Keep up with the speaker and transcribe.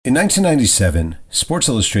In 1997, Sports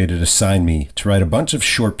Illustrated assigned me to write a bunch of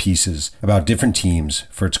short pieces about different teams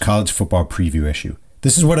for its college football preview issue.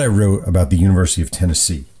 This is what I wrote about the University of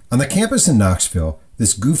Tennessee. On the campus in Knoxville,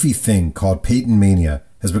 this goofy thing called Peyton Mania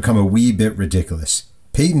has become a wee bit ridiculous.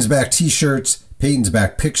 Peyton's back t-shirts, Peyton's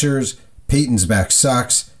back pictures, Peyton's back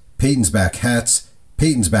socks, Peyton's back hats,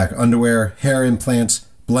 Peyton's back underwear, hair implants,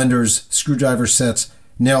 blenders, screwdriver sets,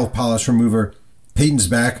 nail polish remover, Peyton's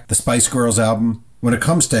back, the Spice Girls album. When it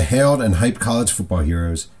comes to hailed and hyped college football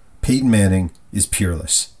heroes, Peyton Manning is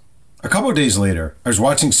peerless. A couple of days later, I was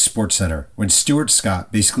watching SportsCenter when Stuart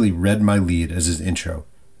Scott basically read my lead as his intro,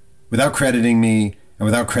 without crediting me and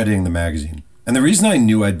without crediting the magazine. And the reason I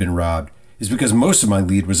knew I'd been robbed is because most of my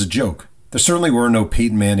lead was a joke. There certainly were no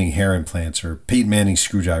Peyton Manning hair implants or Peyton Manning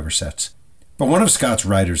screwdriver sets. But one of Scott's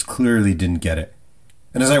writers clearly didn't get it.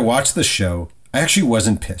 And as I watched the show, I actually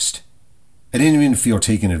wasn't pissed. I didn't even feel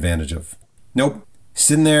taken advantage of. Nope.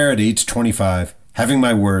 Sitting there at age 25, having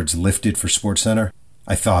my words lifted for SportsCenter,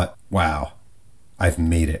 I thought, wow, I've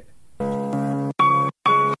made it.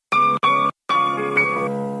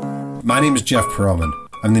 My name is Jeff Pearlman.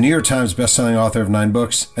 I'm the New York Times bestselling author of 9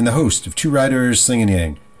 books and the host of Two Writers Sing and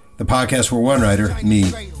Yang, the podcast where one writer,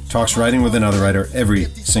 me, talks writing with another writer every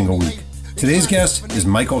single week. Today's guest is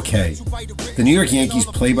Michael Kay, the New York Yankees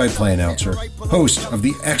play-by-play announcer, host of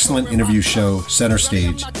the excellent interview show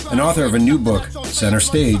CenterStage, and author of a new book,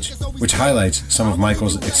 CenterStage, which highlights some of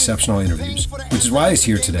Michael's exceptional interviews, which is why he's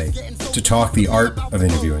here today, to talk the art of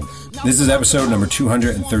interviewing. This is episode number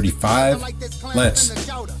 235. Let's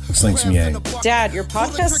sling some yang. Dad, your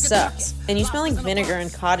podcast sucks, and you smell like vinegar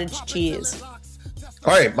and cottage cheese.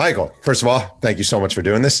 All right, Michael, first of all, thank you so much for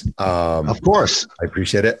doing this. Of course. I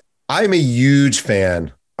appreciate it. I'm a huge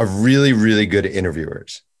fan of really, really good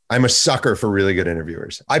interviewers. I'm a sucker for really good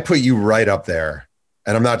interviewers. I put you right up there,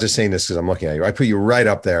 and I'm not just saying this because I'm looking at you. I put you right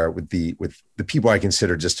up there with the people I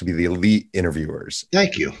consider just to be the elite interviewers.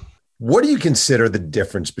 Thank you. What do you consider the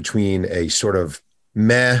difference between a sort of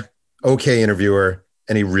okay interviewer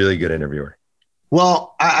and a really good interviewer?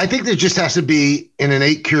 Well, I think there just has to be an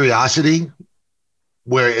innate curiosity,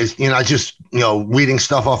 whereas, just reading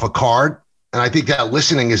stuff off a card. And I think that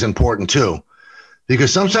listening is important too,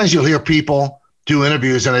 because sometimes you'll hear people do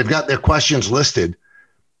interviews and they've got their questions listed,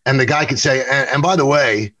 and the guy could say, and by the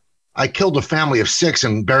way, I killed a family of 6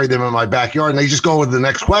 and buried them in my backyard. And they just go with the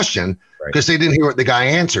next question because they didn't hear what the guy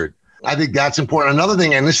answered. I think that's important. Another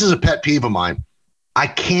thing, and this is a pet peeve of mine, I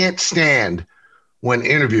can't stand when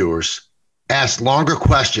interviewers ask longer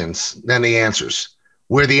questions than the answers,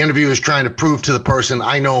 where the interviewer is trying to prove to the person,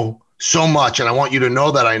 I know so much and I want you to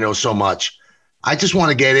know that I know so much. I just want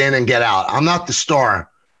to get in and get out. I'm not the star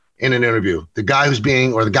in an interview. The guy or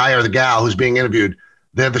the gal who's being interviewed,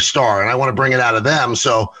 they're the star, and I want to bring it out of them.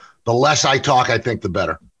 So the less I talk, I think the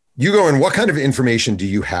better. You go, and what kind of information do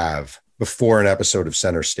you have before an episode of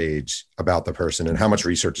CenterStage about the person, and how much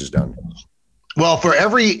research is done? Well, for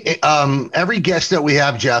every guest that we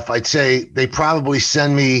have, Jeff, I'd say they probably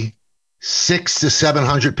send me 600 to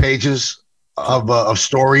 700 pages of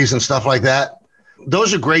stories and stuff like that.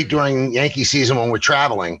 Those are great during Yankee season when we're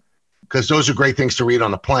traveling, because those are great things to read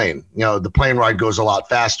on the plane. The plane ride goes a lot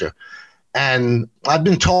faster. And I've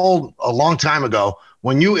been told a long time ago,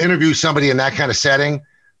 when you interview somebody in that kind of setting,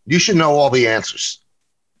 you should know all the answers.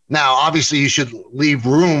 Now, obviously, you should leave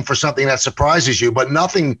room for something that surprises you, but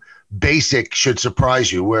nothing basic should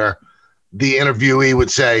surprise you, where the interviewee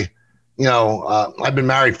would say, I've been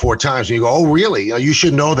married 4 times. And you go, oh, really? You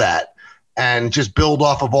should know that. And just build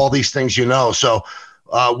off of all these things, So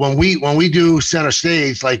when we do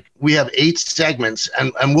CenterStage, like, we have 8 segments,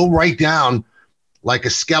 and we'll write down like a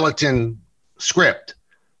skeleton script,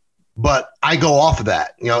 but I go off of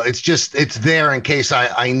that. It's there in case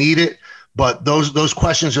I need it. But those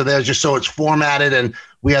questions are there just so it's formatted and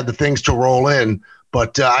we have the things to roll in.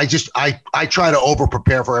 But I try to over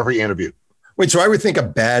prepare for every interview. Wait, so I would think a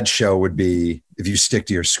bad show would be if you stick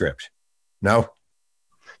to your script. No?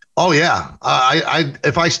 Oh yeah.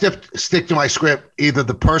 If I stick to my script, either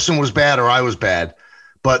the person was bad or I was bad.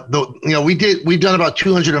 But we've done about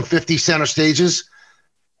 250 center stages,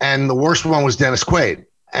 and the worst one was Dennis Quaid,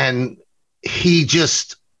 and he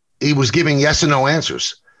was giving yes and no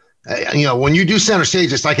answers. When you do center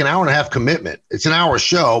stage, it's like an hour and a half commitment. It's an hour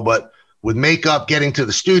show, but with makeup, getting to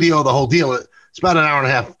the studio, the whole deal, it's about an hour and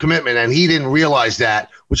a half commitment. And he didn't realize that,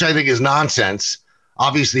 which I think is nonsense.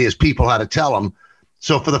 Obviously, his people had to tell him.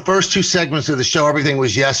 So for the first 2 segments of the show, everything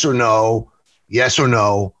was yes or no, yes or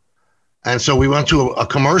no. And so we went to a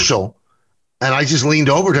commercial, and I just leaned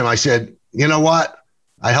over to him. I said, you know what?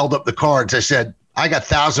 I held up the cards. I said, I got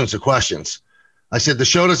thousands of questions. I said, the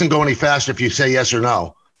show doesn't go any faster if you say yes or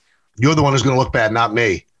no. You're the one who's going to look bad, not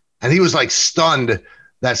me. And he was like stunned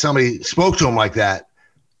that somebody spoke to him like that.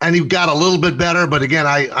 And he got a little bit better. But again,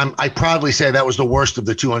 I proudly say that was the worst of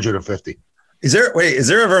the 250. Is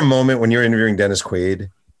there ever a moment when you're interviewing Dennis Quaid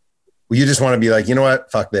where you just want to be like, you know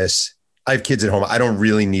what? Fuck this. I have kids at home. I don't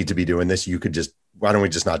really need to be doing this. Why don't we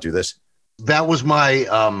just not do this? That was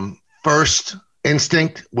my first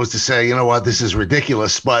instinct, was to say, you know what, this is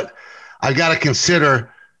ridiculous. But I got to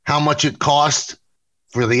consider how much it cost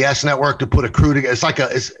for the S Network to put a crew together.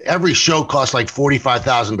 Every show costs like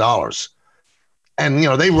 $45,000. And,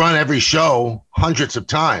 they run every show hundreds of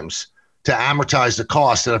times to amortize the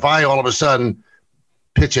cost. And if I all of a sudden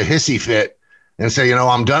pitch a hissy fit and say,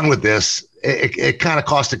 I'm done with this, it kind of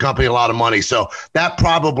costs the company a lot of money. So that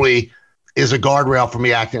probably is a guardrail for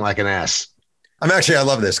me acting like an ass. I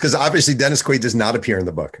love this because obviously Dennis Quaid does not appear in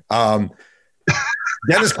the book.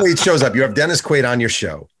 Dennis Quaid shows up. You have Dennis Quaid on your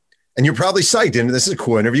show and you're probably psyched. And this is a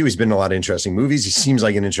cool interview. He's been in a lot of interesting movies. He seems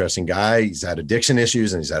like an interesting guy. He's had addiction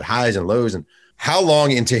issues and he's had highs and lows. And how long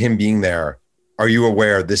into him being there are you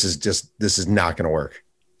aware this is not going to work?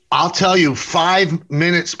 I'll tell you, 5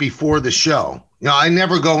 minutes before the show. I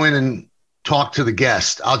never go in and talk to the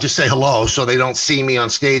guest. I'll just say hello so they don't see me on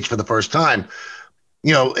stage for the first time.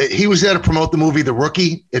 He was there to promote the movie The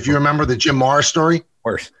Rookie, if you remember the Jim Morris story. Of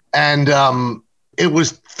course. And it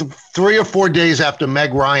was 3 or 4 days after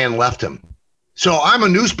Meg Ryan left him. So I'm a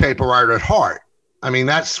newspaper writer at heart.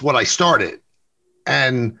 That's what I started.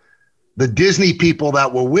 And the Disney people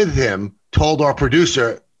that were with him told our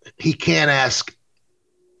producer he can't ask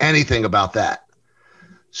anything about that.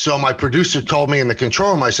 So my producer told me in the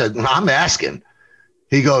control room, I said, I'm asking.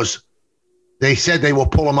 He goes, they said they will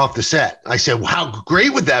pull him off the set. I said, well, how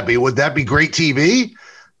great would that be? Would that be great TV?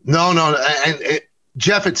 No. And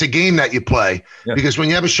Jeff, it's a game that you play because when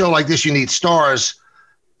you have a show like this, you need stars.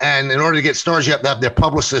 And in order to get stars, you have to have their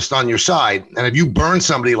publicist on your side. And if you burn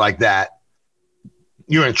somebody like that,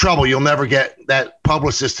 you're in trouble. You'll never get that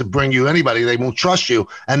publicist to bring you anybody. They won't trust you.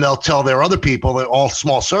 And they'll tell their other people, they're all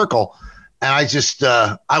small circle. And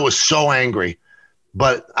I was so angry.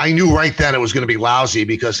 But I knew right then it was going to be lousy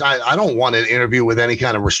because I don't want an interview with any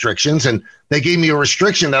kind of restrictions. And they gave me a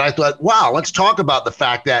restriction that I thought, wow, let's talk about the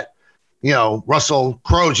fact that, Russell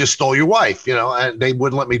Crowe just stole your wife, and they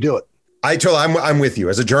wouldn't let me do it. I'm with you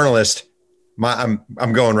as a journalist.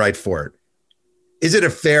 I'm going right for it. Is it a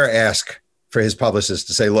fair ask for his publicist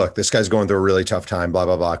to say, look, this guy's going through a really tough time, blah,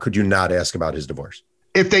 blah, blah. Could you not ask about his divorce?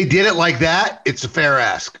 If they did it like that, it's a fair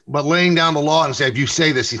ask. But laying down the law and say, if you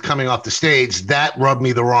say this, he's coming off the stage, that rubbed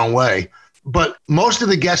me the wrong way. But most of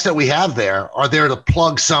the guests that we have there are there to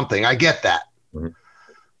plug something. I get that. Mm-hmm.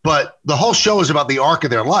 But the whole show is about the arc of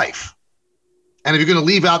their life. And if you're going to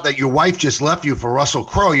leave out that your wife just left you for Russell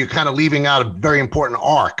Crowe, you're kind of leaving out a very important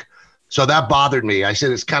arc. So that bothered me. I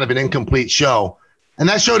said it's kind of an incomplete show. And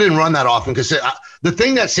that show didn't run that often because the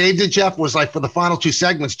thing that saved it, Jeff, was like for the final 2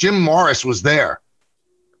 segments, Jim Morris was there.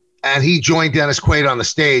 And he joined Dennis Quaid on the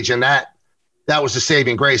stage. And that was the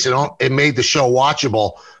saving grace. It made the show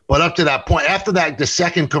watchable. But up to that point, after that, the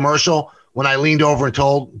second commercial, when I leaned over and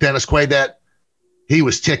told Dennis Quaid that, he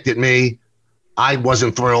was ticked at me. I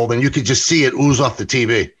wasn't thrilled. And you could just see it ooze off the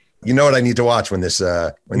TV. You know what I need to watch when this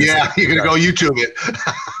you're going to go YouTube it.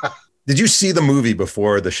 Did you see the movie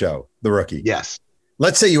before the show, The Rookie? Yes.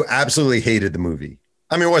 Let's say you absolutely hated the movie.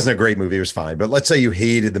 It wasn't a great movie. It was fine. But let's say you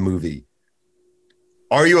hated the movie.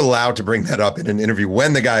 Are you allowed to bring that up in an interview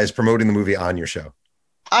when the guy is promoting the movie on your show?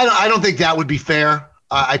 I don't think that would be fair.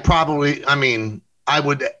 I'd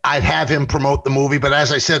have him promote the movie. But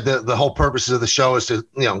as I said, the whole purpose of the show is to,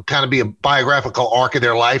 kind of be a biographical arc of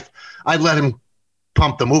their life. I'd let him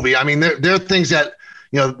pump the movie. There are things that,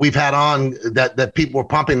 we've had on that people were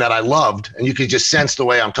pumping that I loved, and you could just sense the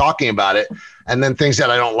way I'm talking about it. And then things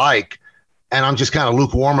that I don't like, and I'm just kind of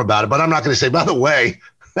lukewarm about it. But I'm not going to say, by the way,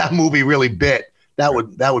 that movie really bit. That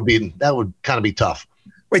would kind of be tough.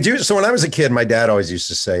 Wait, so when I was a kid, my dad always used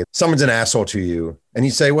to say, someone's an asshole to you. And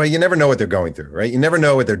he'd say, well, you never know what they're going through, right? You never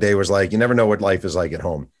know what their day was like. You never know what life is like at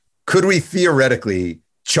home. Could we theoretically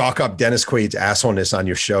chalk up Dennis Quaid's assholeness on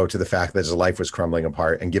your show to the fact that his life was crumbling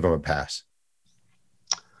apart and give him a pass?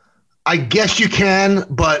 I guess you can,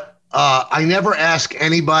 but I never ask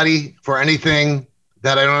anybody for anything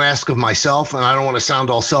that I don't ask of myself. And I don't want to sound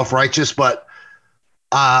all self-righteous, but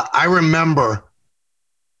I remember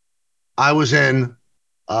I was in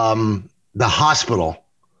the hospital,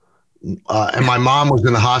 and my mom was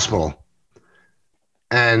in the hospital,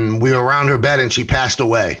 and we were around her bed, and she passed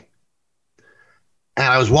away. And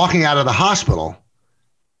I was walking out of the hospital,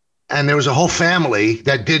 and there was a whole family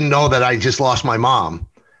that didn't know that I just lost my mom,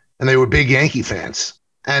 and they were big Yankee fans.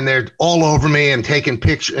 and they're all over me and taking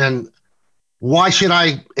pictures. And why should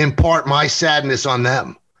I impart my sadness on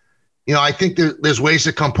them? I think there's ways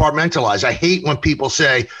to compartmentalize. I hate when people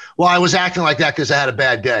say, well, I was acting like that because I had a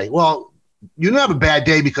bad day. Well, you didn't have a bad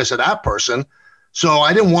day because of that person. So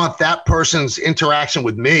I didn't want that person's interaction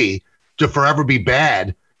with me to forever be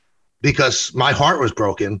bad because my heart was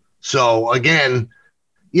broken. So again,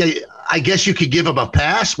 yeah, I guess you could give him a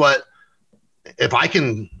pass, but if I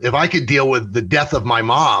could deal with the death of my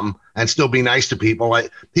mom and still be nice to people,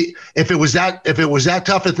 if it was that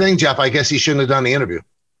tough a thing, Jeff, I guess he shouldn't have done the interview.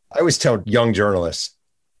 I always tell young journalists,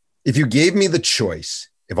 if you gave me the choice,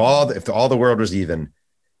 if all the world was even,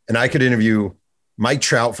 and I could interview Mike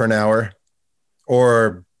Trout for an hour,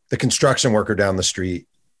 or the construction worker down the street,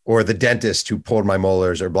 or the dentist who pulled my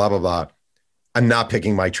molars, or blah, blah, blah, I'm not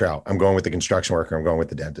picking Mike Trout. I'm going with the construction worker. I'm going with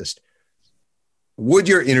the dentist. Would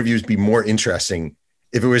your interviews be more interesting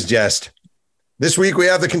if it was just, this week we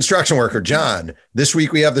have the construction worker, John. This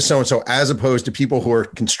week we have the so-and-so, as opposed to people who are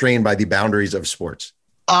constrained by the boundaries of sports?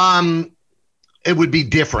 It would be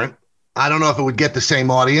different. I don't know if it would get the same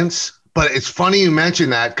audience, but it's funny you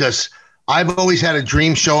mentioned that because I've always had a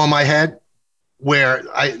dream show in my head where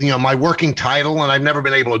my working title, and I've never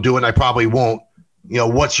been able to do it, and I probably won't,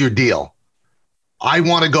 what's your deal? I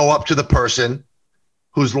want to go up to the person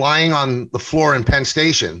who's lying on the floor in Penn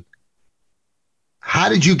Station. How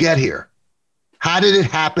did you get here? How did it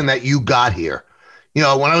happen that you got here? When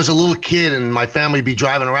I was a little kid and my family would be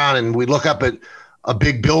driving around and we'd look up at a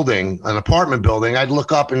big building, an apartment building, I'd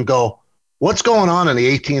look up and go, what's going on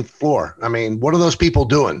the 18th floor? I mean, what are those people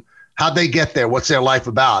doing? How'd they get there? What's their life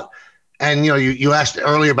about? And, you asked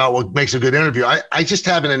earlier about what makes a good interview. I just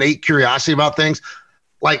have an innate curiosity about things.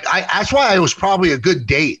 That's why I was probably a good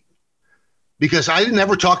date, because I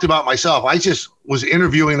never talked about myself. I just was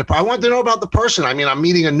interviewing I wanted to know about the person. I mean, I'm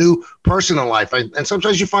meeting a new person in life, and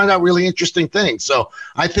sometimes you find out really interesting things. So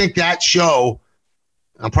I think that show,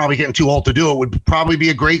 I'm probably getting too old to do it, would probably be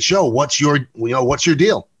a great show. What's your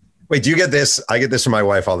deal? Wait, do you get this? I get this from my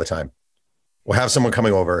wife all the time. We'll have someone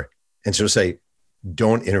coming over and she'll say,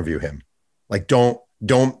 don't interview him. Like, don't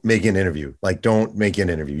make an interview. Like, don't make an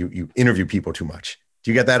interview. You interview people too much.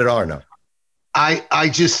 Do you get that at all or no? I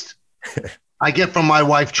get from my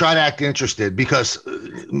wife, try to act interested, because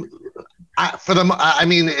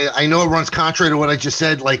I know it runs contrary to what I just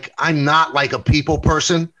said. Like, I'm not like a people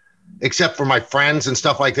person, except for my friends and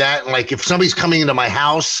stuff like that. And like, if somebody's coming into my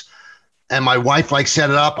house and my wife set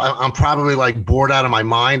it up, I'm probably bored out of my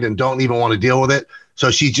mind and don't even want to deal with it. So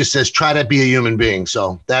she just says, try to be a human being.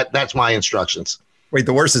 So that's my instructions. Wait,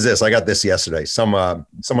 the worst is this. I got this yesterday. Someone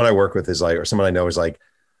I work with is or someone I know is like,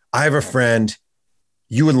 I have a friend,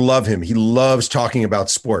 you would love him. He loves talking about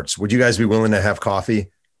sports. Would you guys be willing to have coffee?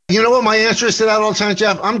 You know what my answer is to that all the time,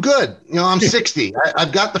 Jeff? I'm good. I'm 60.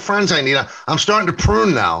 I've got the friends I need. I'm starting to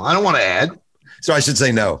prune now. I don't want to add. So I should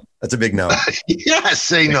say no. That's a big no. Yes,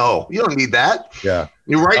 say no. You don't need that. Yeah.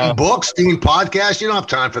 You're writing books, doing podcasts. You don't have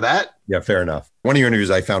time for that. Yeah, fair enough. One of your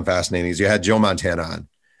interviews I found fascinating is you had Joe Montana on.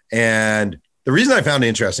 And the reason I found it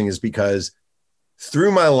interesting is because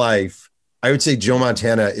through my life, I would say Joe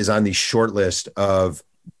Montana is on the short list of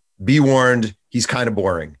be warned, he's kind of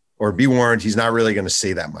boring, or be warned, he's not really going to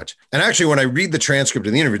say that much. And actually, when I read the transcript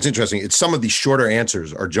of the interview, it's interesting. It's some of the shorter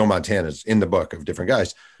answers are Joe Montana's in the book of different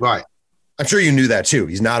guys. Right. I'm sure you knew that too.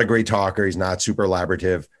 He's not a great talker. He's not super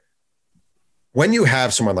elaborative. When you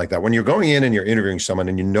have someone like that, when you're going in and you're interviewing someone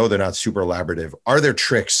and you know they're not super elaborative, are there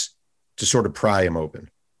tricks to sort of pry him open?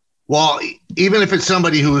 Well, even if it's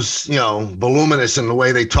somebody who's, voluminous in the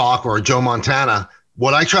way they talk, or Joe Montana,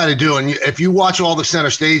 what I try to do, and if you watch all the center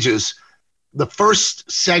stages, the first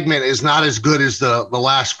segment is not as good as the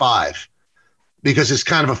last five, because it's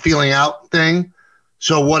kind of a feeling out thing.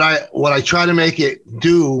 So what I try to make it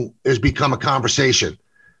do is become a conversation,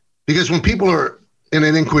 because when people are in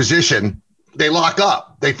an inquisition, they lock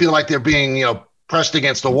up. They feel like they're being, pressed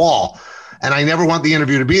against the wall. And I never want the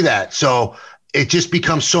interview to be that. So it just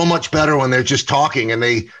becomes so much better when they're just talking and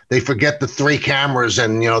they forget the 3 cameras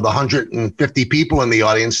and, the 150 people in the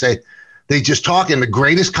audience. They just talk. And the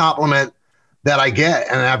greatest compliment that I get,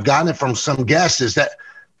 and I've gotten it from some guests, is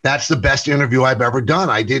that's the best interview I've ever done.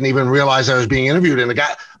 I didn't even realize I was being interviewed. And the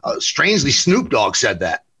guy, strangely, Snoop Dogg said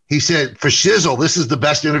that. He said, for shizzle, this is the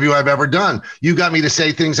best interview I've ever done. You got me to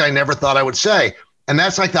say things I never thought I would say. And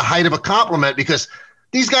that's like the height of a compliment, because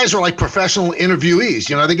these guys are like professional interviewees.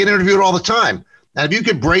 They get interviewed all the time. And if you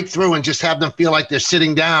could break through and just have them feel like they're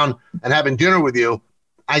sitting down and having dinner with you,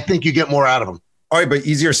 I think you get more out of them. All right, but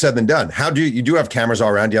easier said than done. You do have cameras all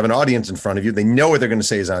around. You have an audience in front of you. They know what they're going to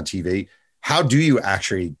say is on TV. How do you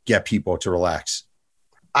actually get people to relax?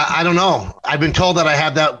 I don't know. I've been told that I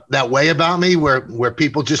have that way about me where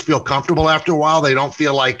people just feel comfortable after a while. They don't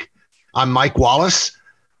feel like I'm Mike Wallace,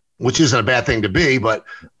 which isn't a bad thing to be, but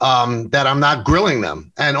that I'm not grilling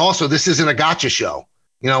them. And also, this isn't a gotcha show.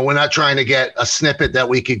 We're not trying to get a snippet that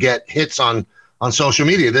we could get hits on social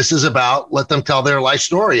media. This is about let them tell their life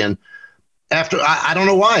story. And after, I don't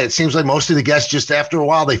know why, it seems like most of the guests just after a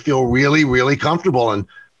while, they feel really, really comfortable. And,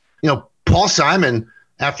 Paul Simon,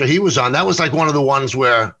 after he was on, that was like one of the ones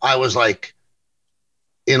where I was like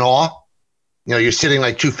in awe. You're sitting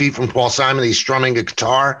like 2 feet from Paul Simon. He's strumming a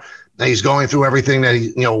guitar. And he's going through everything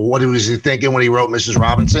that what was he thinking when he wrote Mrs.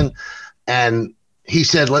 Robinson? And he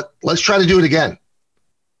said, let's try to do it again.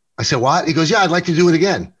 I said, what? He goes, yeah, I'd like to do it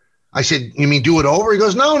again. I said, you mean do it over? He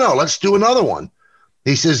goes, no, let's do another one.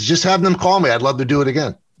 He says, just have them call me. I'd love to do it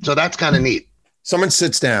again. So that's kind of neat. Someone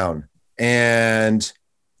sits down and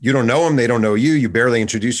you don't know them. They don't know you. You barely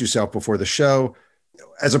introduce yourself before the show.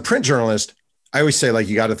 As a print journalist, I always say, like,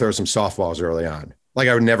 you got to throw some softballs early on. Like,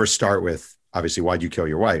 I would never start with, obviously, why'd you kill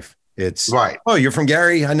your wife? It's right. Oh, you're from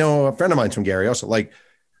Gary? I know a friend of mine's from Gary also. Like,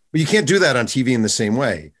 but you can't do that on TV in the same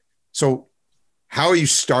way. So how are you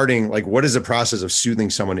starting? Like, what is the process of soothing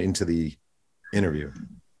someone into the interview?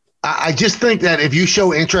 I just think that if you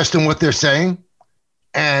show interest in what they're saying,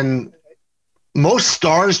 and most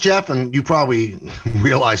stars, Jeff, and you probably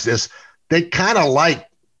realize this, they kind of like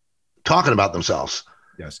talking about themselves.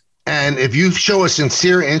 Yes. And if you show a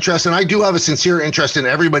sincere interest, and I do have a sincere interest in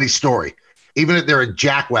everybody's story, even if they're a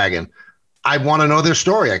jackwagon, I want to know their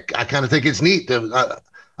story. I kind of think it's neat. I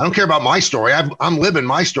don't care about my story. I'm living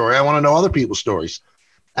my story. I want to know other people's stories.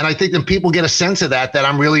 And I think that people get a sense of that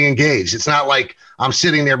I'm really engaged. It's not like I'm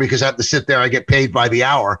sitting there because I have to sit there. I get paid by the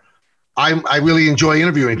hour. I really enjoy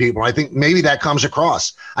interviewing people. I think maybe that comes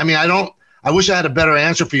across. I mean, I wish I had a better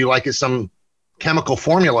answer for you, like it's some chemical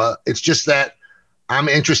formula. It's just that I'm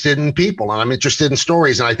interested in people and I'm interested in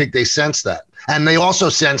stories. And I think they sense that. And they also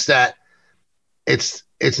sense that it's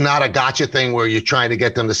not a gotcha thing where you're trying to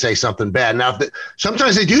get them to say something bad. Now,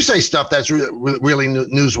 sometimes they do say stuff that's really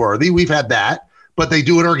newsworthy. We've had that, but they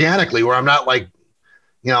do it organically where I'm not like,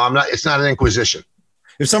 it's not an inquisition.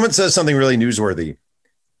 If someone says something really newsworthy,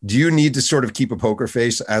 do you need to sort of keep a poker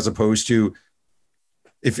face as opposed to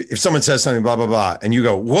if someone says something, blah, blah, blah, and you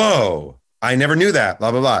go, whoa, I never knew that,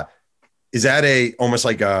 blah, blah, blah. Is that almost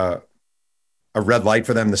like a red light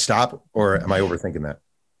for them to stop? Or am I overthinking that?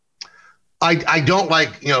 I don't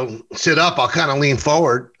like, sit up. I'll kind of lean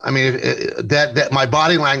forward. I mean, that my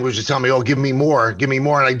body language is telling me, oh, give me more. And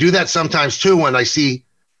I do that sometimes too, when I see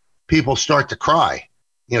people start to cry.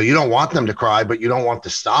 You don't want them to cry, but you don't want to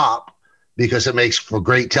stop because it makes for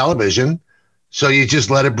great television. So you just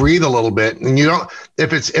let it breathe a little bit. And you don't,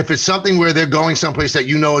 if it's something where they're going someplace that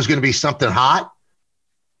is going to be something hot,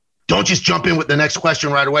 don't just jump in with the next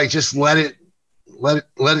question right away. Just let it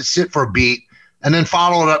sit for a beat and then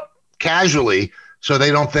follow it up casually so they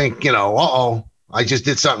don't think, I just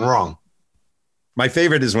did something wrong. My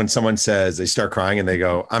favorite is when someone says, they start crying and they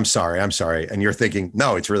go, I'm sorry. And you're thinking,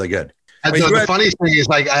 no, it's really good. And the funniest thing is,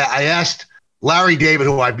 like, I asked Larry David,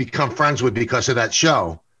 who I've become friends with because of that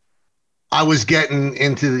show. I was getting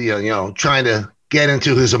into the, trying to get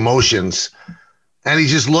into his emotions. And he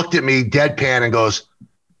just looked at me deadpan and goes,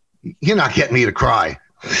 you're not getting me to cry.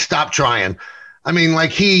 Stop trying. I mean,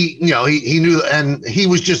 like he knew, and he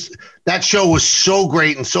was just, that show was so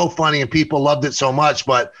great and so funny and people loved it so much.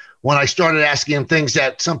 But when I started asking him things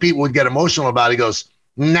that some people would get emotional about, he goes,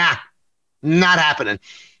 nah, not happening.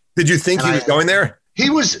 Did you think he was going there? He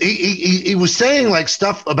was saying like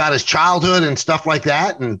stuff about his childhood and stuff like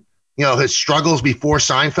that. And, his struggles before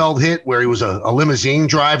Seinfeld hit, where he was a limousine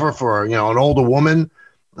driver for, an older woman.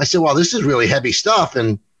 I said, well, this is really heavy stuff.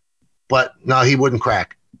 But no, he wouldn't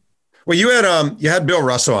crack. Well, you had Bill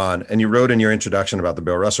Russell on, and you wrote in your introduction about the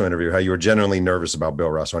Bill Russell interview how you were genuinely nervous about Bill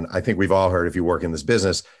Russell. And I think we've all heard, if you work in this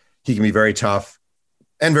business, he can be very tough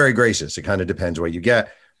and very gracious. It kind of depends what you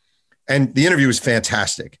get. And the interview was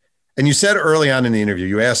fantastic. And you said early on in the interview,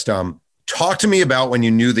 you asked, talk to me about when you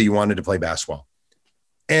knew that you wanted to play basketball.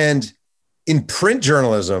 And in print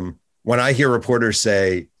journalism, when I hear reporters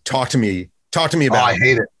say, talk to me about I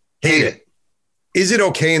hate it. Is it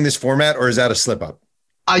okay in this format, or is that a slip up?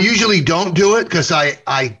 I usually don't do it because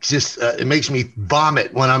I just it makes me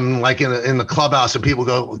vomit when I'm like in the clubhouse and people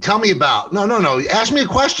go, tell me about. No. Ask me a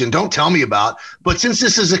question. Don't tell me about. But since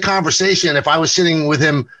this is a conversation, if I was sitting with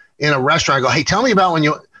him in a restaurant, I go, hey, tell me about when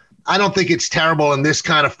you. I don't think it's terrible in this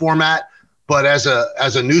kind of format, but as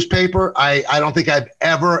a newspaper, I don't think I've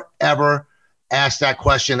ever asked that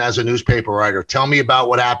question as a newspaper writer. Tell me about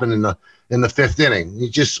what happened in the fifth inning. You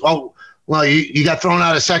just you got thrown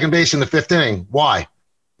out of second base in the fifth inning. Why?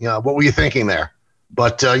 what were you thinking there?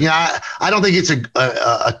 But I don't think it's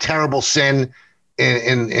a terrible sin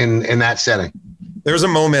in that setting. There was a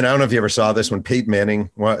moment, I don't know if you ever saw this, when Peyton Manning,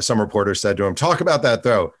 some reporter said to him, talk about that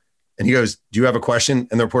throw. And he goes, do you have a question?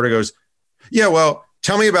 And the reporter goes, yeah, well,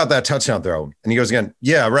 tell me about that touchdown throw. And he goes again,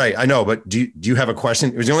 yeah, right, I know, but do you have a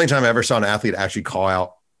question? It was the only time I ever saw an athlete actually call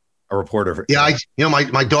out a reporter.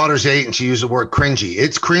 My daughter's 8 and she used the word cringy.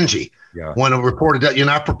 It's cringy. Yeah. When a reporter does, you're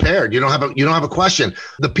not prepared. You don't have a question.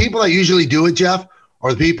 The people that usually do it, Jeff,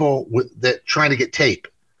 are the people that trying to get tape.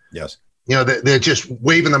 Yes. They're just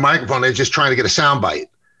waving the microphone. They're just trying to get a soundbite.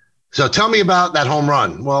 So tell me about that home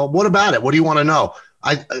run. Well, what about it? What do you want to know?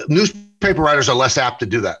 Newspaper writers are less apt to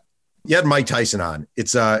do that. You had Mike Tyson on.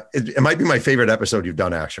 It's it might be my favorite episode you've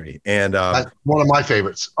done, actually. And one of my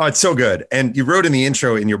favorites. Oh, it's so good. And you wrote in the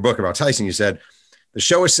intro in your book about Tyson, you said, the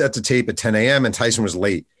show was set to tape at 10 a.m. and Tyson was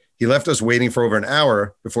late. He left us waiting for over an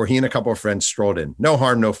hour before he and a couple of friends strolled in. No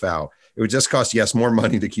harm, no foul. It would just cost, yes, more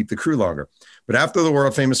money to keep the crew longer. But after the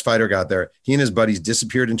world famous fighter got there, he and his buddies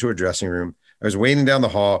disappeared into a dressing room. I was waiting down the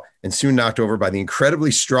hall and soon knocked over by the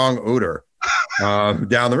incredibly strong odor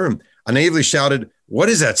down the room. I naively shouted, what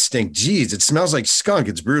is that stink? Geez, it smells like skunk.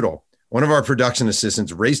 It's brutal. One of our production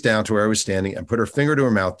assistants raced down to where I was standing and put her finger to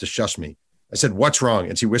her mouth to shush me. I said, what's wrong?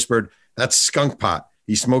 And she whispered, that's skunk pot.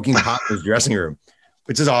 He's smoking pot in his dressing room,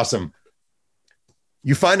 which is awesome.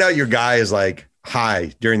 You find out your guy is like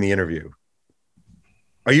high during the interview.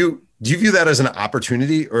 Do you view that as an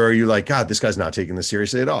opportunity, or are you like, God, this guy's not taking this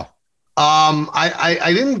seriously at all?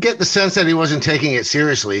 I didn't get the sense that he wasn't taking it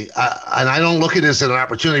seriously. And I don't look at it as an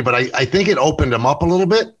opportunity, but I think it opened him up a little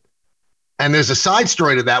bit. And there's a side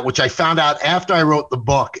story to that, which I found out after I wrote the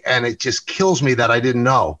book, and it just kills me that I didn't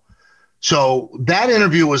know. So that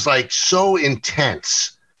interview was like so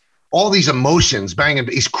intense. All these emotions banging.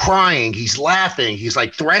 He's crying. He's laughing. He's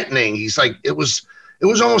like threatening. He's like, it was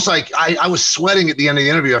almost like I was sweating at the end of the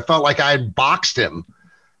interview. I felt like I had boxed him.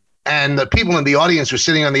 And the people in the audience were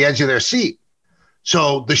sitting on the edge of their seat.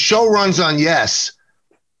 So the show runs on Yes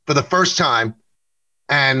for the first time.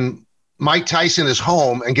 And Mike Tyson is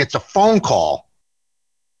home and gets a phone call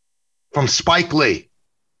from Spike Lee.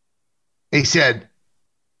 He said,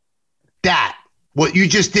 that, what you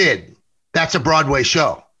just did, that's a Broadway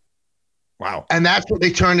show. Wow. And that's what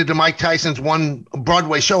they turned into Mike Tyson's one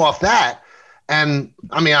Broadway show off that. And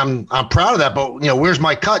I mean, I'm proud of that, but where's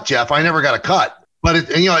my cut, Jeff? I never got a cut. But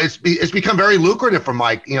it's become very lucrative for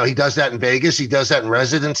Mike. He does that in Vegas. He does that in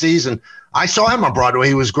residencies. And I saw him on Broadway.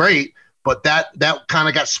 He was great. But that kind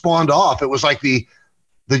of got spawned off. It was like the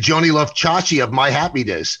Joni Love Chachi of my happy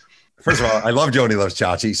days. First of all, I love Joni Loves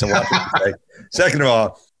Chachi. So second of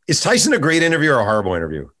all, is Tyson a great interview or a horrible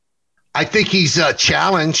interview? I think he's a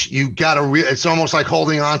challenge. You got to. It's almost like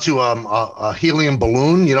holding on to a helium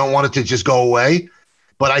balloon. You don't want it to just go away.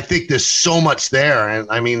 But I think there's so much there,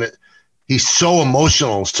 and I mean, he's so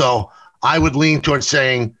emotional. So I would lean towards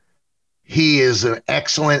saying he is an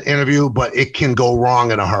excellent interview, but it can go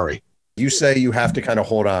wrong in a hurry. You say you have to kind of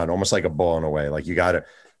hold on, almost like a bull in a way. Like you got to.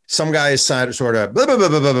 Some guy is sort of blah, blah, blah,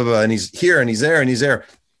 blah, blah, blah, blah, and he's here and he's there and he's there.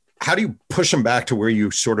 How do you push him back to where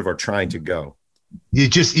you sort of are trying to go? You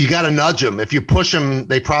got to nudge them. If you push them,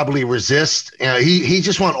 they probably resist. He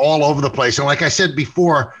just went all over the place. And like I said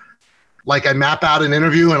before, like I map out an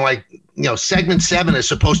interview and like, segment 7 is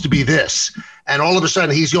supposed to be this. And all of a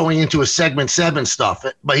sudden he's going into a segment 7 stuff,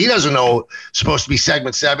 but he doesn't know it's supposed to be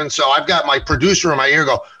segment 7. So I've got my producer in my ear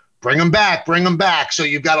go, bring him back. So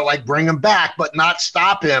you've got to like bring him back, but not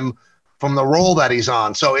stop him from the role that he's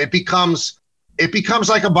on. So it becomes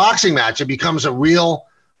like a boxing match. It becomes a real,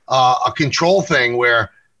 a control thing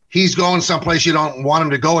where he's going someplace you don't want him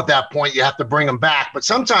to go at that point. You have to bring him back. But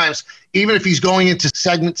sometimes, even if he's going into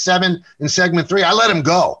segment 7 and segment 3, I let him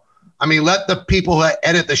go. I mean, let the people who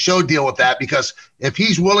edit the show deal with that, because if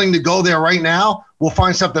he's willing to go there right now, we'll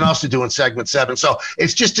find something else to do in segment 7. So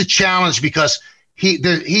it's just a challenge because he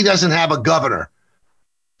doesn't have a governor.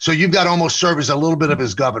 So you've got to almost serve as a little bit of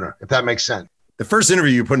his governor, if that makes sense. The first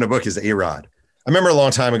interview you put in the book is A-Rod. I remember a long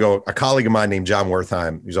time ago, a colleague of mine named John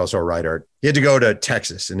Wertheim, who's also a writer, he had to go to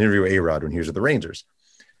Texas and interview A-Rod when he was at the Rangers.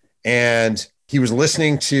 And he was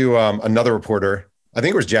listening to another reporter, I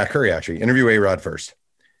think it was Jack Curry actually, interview A-Rod first.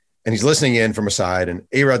 And he's listening in from a side, and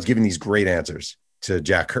A-Rod's giving these great answers to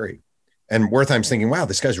Jack Curry. And Wertheim's thinking, wow,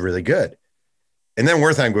 this guy's really good. And then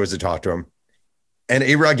Wertheim goes to talk to him, and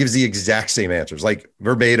A-Rod gives the exact same answers, like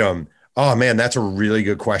verbatim. Oh, man, that's a really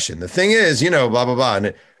good question. The thing is, blah, blah, blah.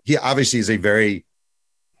 And he obviously is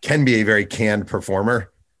can be a very canned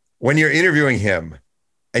performer. When you're interviewing him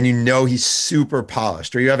and he's super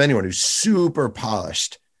polished, or you have anyone who's super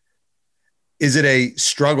polished, is it a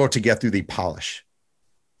struggle to get through the polish?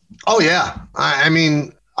 Oh yeah. I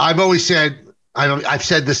mean, I've always said, I've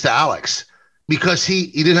said this to Alex, because he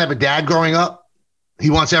didn't have a dad growing up. He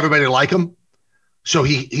wants everybody to like him. So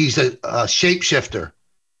he's a shapeshifter.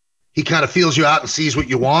 He kind of feels you out and sees what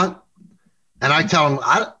you want. And I tell him,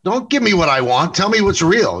 don't give me what I want. Tell me what's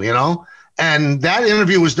real, you know? And that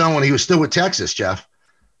interview was done when he was still with Texas, Jeff.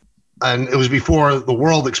 And it was before the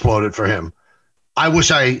world exploded for him. I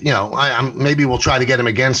wish I'm maybe we'll try to get him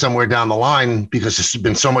again somewhere down the line, because there's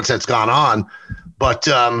been so much that's gone on. But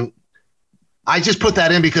I just put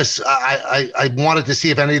that in because I wanted to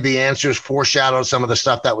see if any of the answers foreshadowed some of the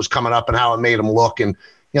stuff that was coming up and how it made him look. And,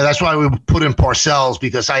 that's why we put in Parcells,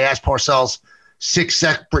 because I asked Parcells 6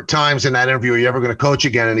 separate times in that interview, are you ever going to coach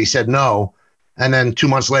again? And he said no. And then 2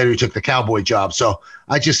 months later, he took the Cowboy job. So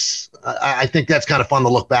I think that's kind of fun to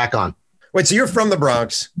look back on. Wait, so you're from the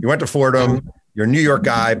Bronx. You went to Fordham. You're a New York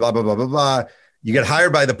guy, blah, blah, blah, blah, blah. You get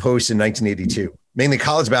hired by the Post in 1982, mainly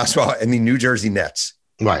college basketball and the New Jersey Nets.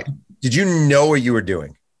 Right. Did you know what you were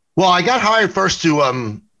doing? Well, I got hired first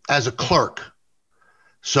to as a clerk.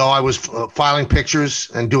 So I was filing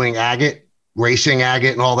pictures and doing agate, racing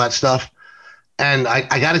agate and all that stuff. And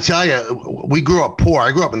I got to tell you, we grew up poor.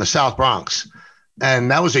 I grew up in the South Bronx.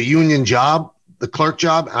 And that was a union job, the clerk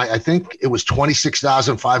job. I think it was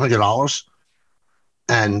 $26,500.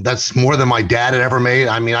 And that's more than my dad had ever made.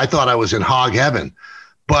 I mean, I thought I was in hog heaven.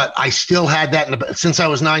 But I still had that. Since I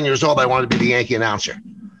was 9 years old, I wanted to be the Yankee announcer.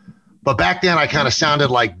 But back then, I kind of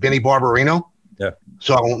sounded like Vinny Barbarino. Yeah.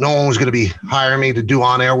 So no one was going to be hiring me to do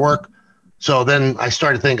on-air work. So then I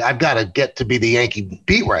started to think, I've got to get to be the Yankee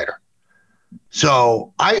beat writer.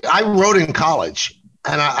 So I wrote in college.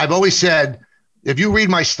 And I've always said, if you read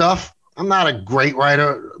my stuff, I'm not a great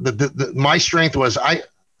writer. My strength was,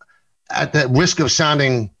 at the risk of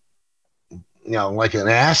sounding, like an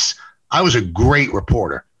ass, I was a great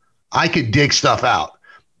reporter. I could dig stuff out.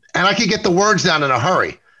 And I could get the words down in a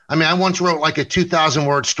hurry. I mean, I once wrote like a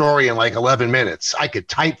 2,000-word story in like 11 minutes. I could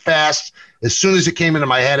type fast. As soon as it came into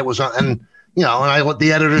my head, it was on. And I let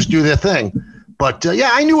the editors do their thing. But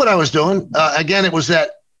I knew what I was doing. Again, it was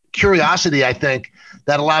that curiosity, I think,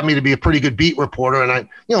 that allowed me to be a pretty good beat reporter. And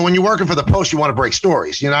when you're working for the Post, you want to break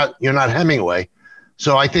stories. You're not Hemingway.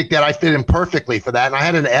 So I think that I fit in perfectly for that. And I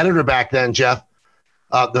had an editor back then, Jeff,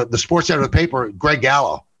 the sports editor of the paper, Greg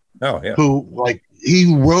Gallo. Oh, yeah. Who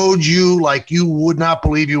he rode you like you would not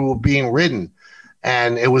believe you were being ridden.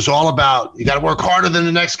 And it was all about, you got to work harder than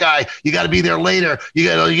the next guy. You got to be there later. You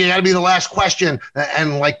got to be the last question.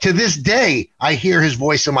 And like to this day, I hear his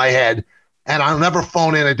voice in my head, and I'll never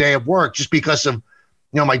phone in a day of work just because of,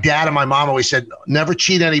 my dad and my mom always said, never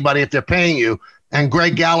cheat anybody if they're paying you. And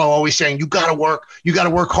Greg Gallo always saying, you got to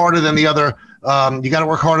work harder than the other. You got to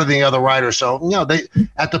work harder than the other writer. So, they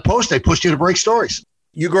at the Post, they pushed you to break stories.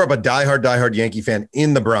 You grew up a diehard Yankee fan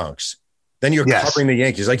in the Bronx. Then you're covering the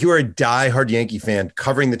Yankees. Like, you were a diehard Yankee fan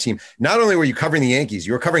covering the team. Not only were you covering the Yankees,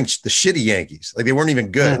 you were covering the shitty Yankees. Like, they weren't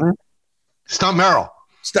even good. Mm-hmm. Stump Merrill.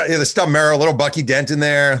 The Stump Merrill, little Bucky Dent in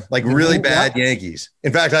there, like really bad Yankees.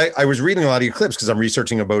 In fact, I was reading a lot of your clips because I'm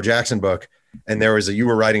researching a Bo Jackson book. And you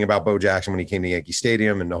were writing about Bo Jackson when he came to Yankee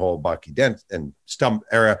Stadium and the whole Bucky Dent and Stump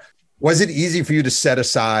era. Was it easy for you to set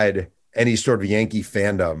aside any sort of Yankee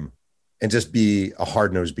fandom and just be a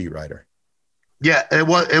hard-nosed beat writer? Yeah, it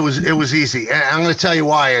was easy. And I'm going to tell you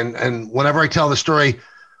why. And whenever I tell the story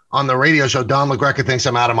on the radio show, Don LaGreca thinks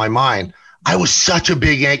I'm out of my mind. I was such a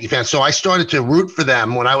big Yankee fan. So I started to root for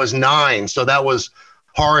them when I was 9. So that was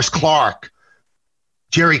Horace Clark,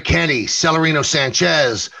 Jerry Kenney, Celerino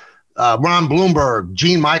Sanchez, Ron Bloomberg,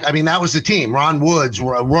 Gene Mike. I mean, that was the team. Ron Woods,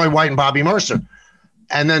 Roy White, and Bobby Mercer.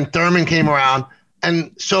 And then Thurman came around.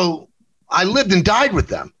 And so I lived and died with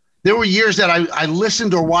them. There were years that I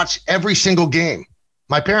listened or watched every single game.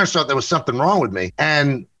 My parents thought there was something wrong with me.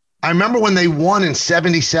 And I remember when they won in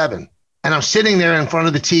 77, and I'm sitting there in front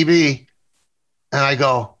of the TV, and I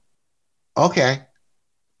go, okay,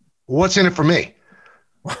 what's in it for me?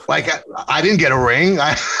 Like, I didn't get a ring.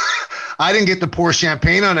 I didn't get to pour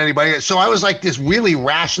champagne on anybody. So I was like this really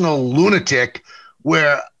rational lunatic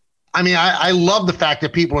where, I love the fact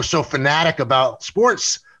that people are so fanatic about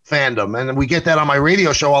sports fandom. And we get that on my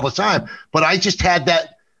radio show all the time. But I just had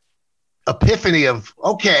that epiphany of,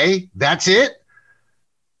 okay, that's it.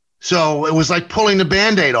 So it was like pulling the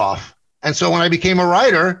Band-Aid off. And so when I became a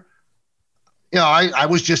writer, I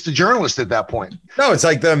was just a journalist at that point. No, it's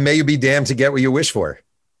like the may you be damned to get what you wish for.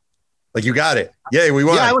 Like, you got it. Yay, we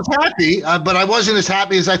won. Yeah, I was happy, but I wasn't as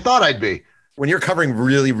happy as I thought I'd be. When you're covering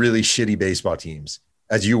really, really shitty baseball teams,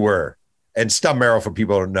 as you were, and Stump Merrill, for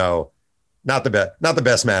people who don't know, not the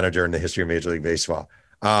best manager in the history of Major League Baseball,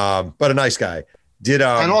 but a nice guy.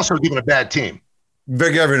 And also given a bad team.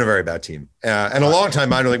 Ever been a very bad team. And a long-time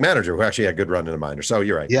minor league manager who actually had a good run in the minor. So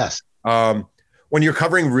you're right. Yes. When you're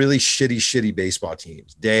covering really shitty baseball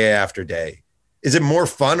teams day after day, is it more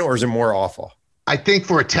fun or is it more awful? I think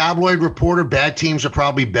for a tabloid reporter, bad teams are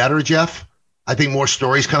probably better, Jeff. I think more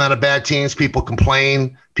stories come out of bad teams. People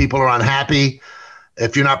complain. People are unhappy.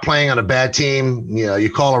 If you're not playing on a bad team,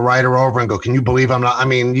 you call a writer over and go, can you believe I'm not? I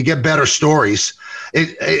mean, you get better stories.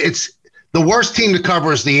 It's the worst team to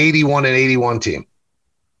cover is the 81 and 81 team.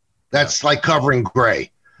 That's like covering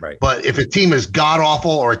gray. Right. But if a team is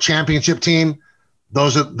god-awful or a championship team,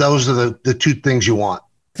 those are the two things you want.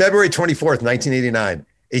 February 24th, 1989.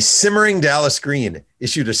 A simmering Dallas Green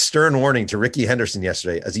issued a stern warning to Rickey Henderson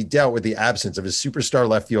yesterday as he dealt with the absence of his superstar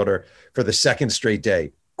left fielder for the second straight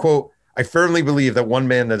day. Quote, I firmly believe that one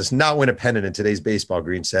man that does not win a pennant in today's baseball,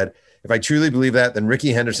 Green said. If I truly believe that, then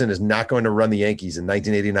Rickey Henderson is not going to run the Yankees in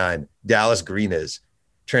 1989. Dallas Green is.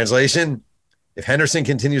 Translation, if Henderson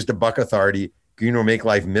continues to buck authority, Green will make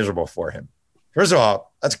life miserable for him. First of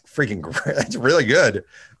all, that's freaking great. That's really good.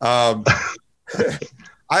 A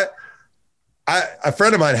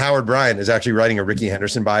friend of mine, Howard Bryan, is actually writing a Rickey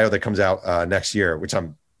Henderson bio that comes out next year, which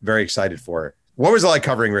I'm very excited for. What was it like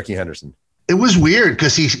covering Rickey Henderson? It was weird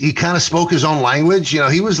because he kind of spoke his own language.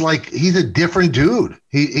 He's a different dude.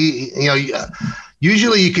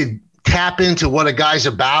 Usually you could tap into what a guy's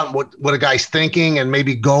about, what a guy's thinking, and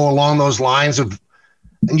maybe go along those lines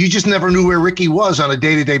and you just never knew where Rickey was on a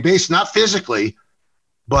day-to-day basis, not physically,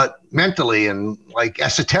 but mentally and like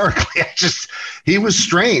esoterically. He was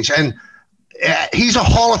strange. And he's a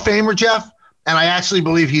Hall of Famer, Jeff. And I actually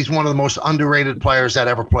believe he's one of the most underrated players that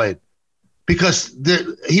ever played because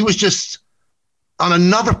he was just on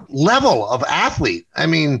another level of athlete. I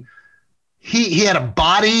mean, he had a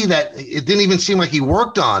body that it didn't even seem like he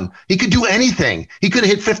worked on. He could do anything. He could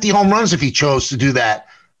have hit 50 home runs if he chose to do that.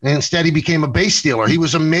 And instead, he became a base stealer. He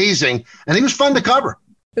was amazing, and he was fun to cover.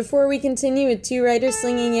 Before we continue with Two Writers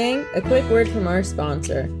Slinging Yang, a quick word from our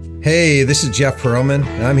sponsor. Hey, this is Jeff Perlman,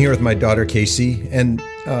 and I'm here with my daughter, Casey, and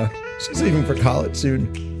she's leaving for college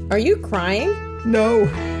soon. Are you crying? No.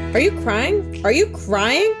 Are you crying? Are you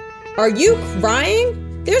crying? Are you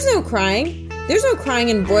crying? There's no crying. There's no crying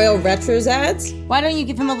in Royal Retros ads. Why don't you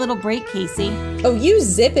give him a little break, Casey? Oh, you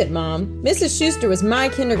zip it, Mom. Mrs. Schuster was my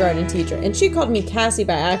kindergarten teacher, and she called me Cassie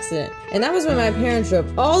by accident. And that was when my parents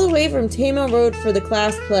drove all the way from Tamo Road for the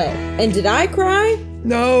class play. And did I cry?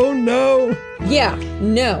 No. Yeah,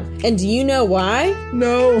 no. And do you know why?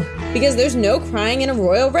 No. Because there's no crying in a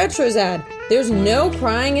Royal Retros ad. There's no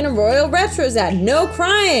crying in a Royal Retros ad. No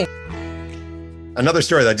crying. Another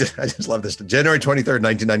story that I just love this. January 23rd,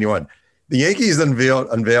 1991. The Yankees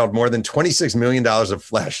unveiled more than $26 million of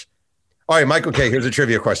flesh. All right, Michael K., here's a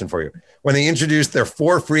trivia question for you. When they introduced their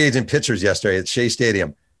 4 free agent pitchers yesterday at Shea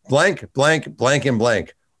Stadium, blank, blank, blank, and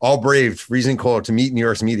blank, all braved freezing cold to meet New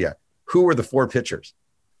York's media. Who were the 4 pitchers?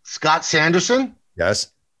 Scott Sanderson?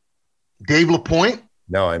 Yes. Dave LaPointe?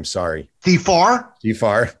 No, I'm sorry. Steve Farr? Steve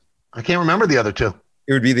Farr. I can't remember the other 2.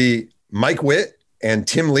 It would be the Mike Witt and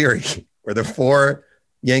Tim Leary were the 4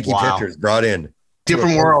 Yankee pitchers brought in.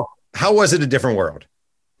 Different world. How was it a different world?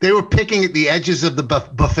 They were picking at the edges of the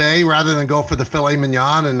buffet rather than go for the filet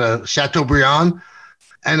mignon and the Chateaubriand.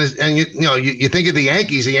 And you think of the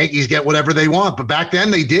Yankees get whatever they want. But back then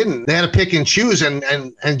they didn't. They had to pick and choose. And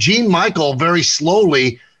Gene Michael very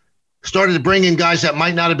slowly started to bring in guys that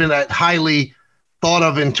might not have been that highly thought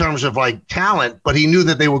of in terms of like talent, but he knew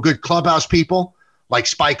that they were good clubhouse people like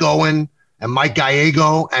Spike Owen and Mike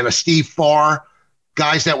Gallego and a Steve Farr,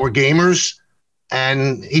 guys that were gamers.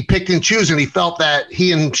 And he picked and chose, and he felt that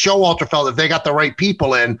he and Showalter felt if they got the right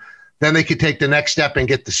people in, then they could take the next step and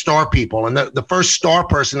get the star people. And the first star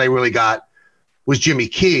person they really got was Jimmy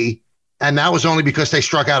Key, and that was only because they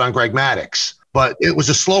struck out on Greg Maddux. But it was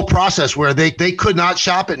a slow process where they could not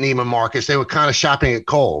shop at Neiman Marcus. They were kind of shopping at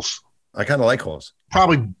Kohl's. I kind of like Kohl's.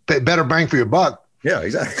 Probably better bang for your buck. Yeah,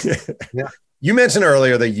 exactly. Yeah. You mentioned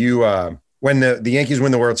earlier that you, when the Yankees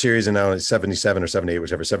win the World Series in 77 or 78,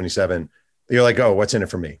 whichever, 77, you're like, oh, what's in it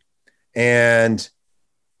for me? And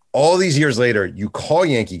all these years later, you call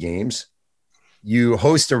Yankee games. You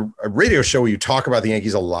host a radio show where you talk about the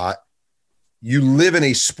Yankees a lot. You live in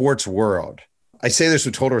a sports world. I say this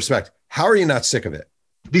with total respect. How are you not sick of it?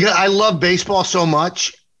 Because I love baseball so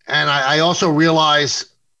much. And I also realize,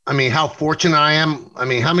 how fortunate I am.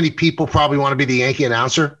 How many people probably want to be the Yankee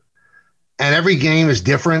announcer? And every game is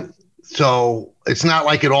different. So it's not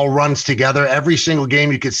like it all runs together. Every single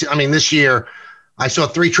game you could see. This year I saw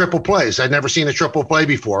 3 triple plays. I'd never seen a triple play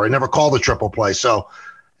before. I never called a triple play. So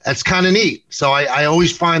that's kind of neat. So I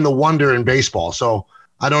always find the wonder in baseball. So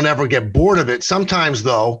I don't ever get bored of it. Sometimes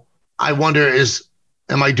though, I wonder, is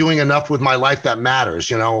am I doing enough with my life that matters?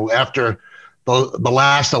 You know, after the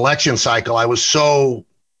last election cycle, I was so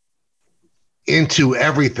into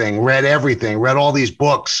everything, read all these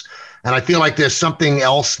books. And I feel like there's something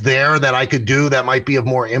else there that I could do that might be of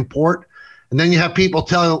more import. And then you have people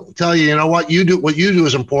tell you, you know what you do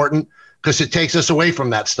is important because it takes us away from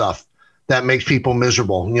that stuff that makes people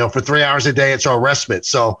miserable. You know, for 3 hours a day, it's our respite.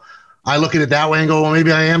 So I look at it that way and go, well,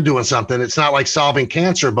 maybe I am doing something. It's not like solving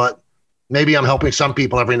cancer, but maybe I'm helping some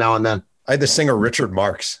people every now and then. I had the singer Richard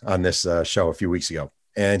Marx on this show a few weeks ago,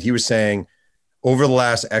 and he was saying over the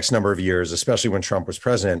last X number of years, especially when Trump was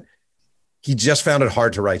president, he just found it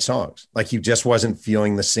hard to write songs. Like he just wasn't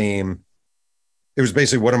feeling the same. It was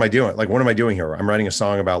basically, what am I doing? Like, what am I doing here? I'm writing a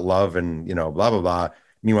song about love and, you know, blah, blah, blah.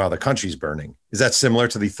 Meanwhile, the country's burning. Is that similar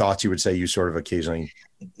to the thoughts you would say you sort of occasionally?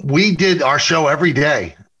 We did our show every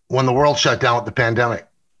day when the world shut down with the pandemic.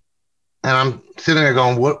 And I'm sitting there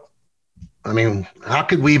going, what? I mean, how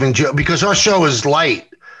could we even joke? Because our show is light.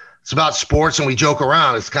 It's about sports and we joke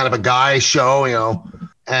around. It's kind of a guy show, you know,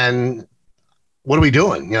 and what are we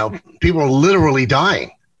doing? You know, people are literally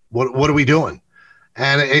dying. What are we doing?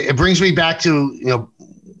 And it brings me back to, you know,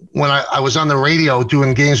 when I was on the radio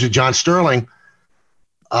doing games with John Sterling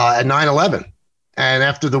at 9/11. And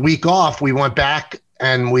after the week off, we went back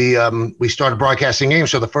and we started broadcasting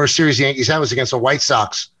games. So the first series the Yankees had was against the White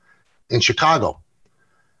Sox in Chicago.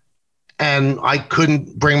 And I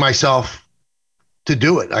couldn't bring myself to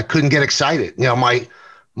do it. I couldn't get excited. You know,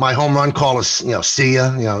 my home run call is, you know, see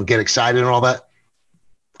ya, you know, get excited and all that.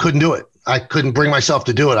 Couldn't do it. I couldn't bring myself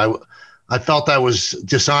to do it. I felt I was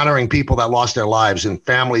dishonoring people that lost their lives and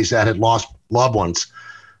families that had lost loved ones.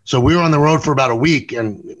 So we were on the road for about a week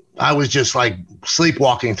and I was just like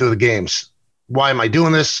sleepwalking through the games. Why am I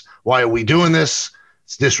doing this? Why are we doing this?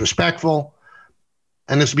 It's disrespectful.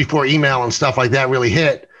 And this is before email and stuff like that really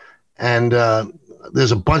hit. And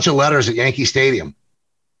there's a bunch of letters at Yankee Stadium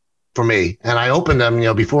for me. And I opened them, you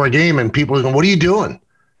know, before a game and people are going, what are you doing?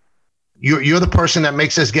 You're the person that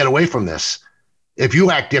makes us get away from this. If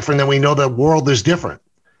you act different, then we know the world is different.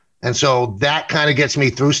 And so that kind of gets me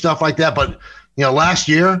through stuff like that. But, you know, last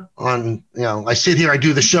year I sit here, I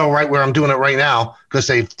do the show right where I'm doing it right now because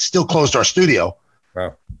they've still closed our studio.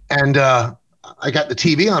 Wow. And I got the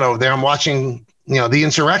TV on over there. I'm watching, you know, the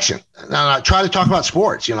insurrection. And I try to talk about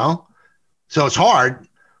sports, you know. So it's hard,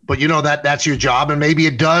 but you know that's your job. And maybe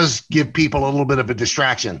it does give people a little bit of a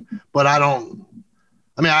distraction. But I don't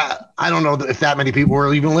know if that many people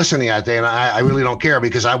were even listening that day. And I really don't care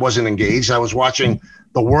because I wasn't engaged. I was watching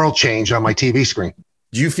the world change on my TV screen.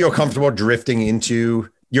 Do you feel comfortable drifting into,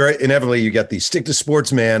 you get the stick to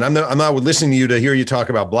sports, man. I'm not listening to you to hear you talk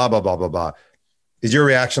about blah, blah, blah, blah, blah. Is your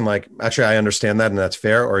reaction like, actually, I understand that and that's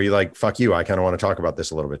fair? Or are you like, fuck you, I kind of want to talk about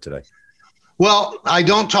this a little bit today? Well, I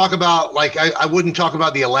don't talk about, like, I wouldn't talk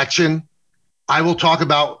about the election. I will talk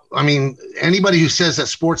about, I mean, anybody who says that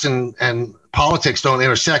sports and politics don't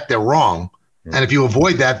intersect, they're wrong. Mm-hmm. And if you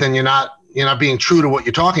avoid that, then you're not being true to what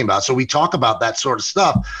you're talking about. So we talk about that sort of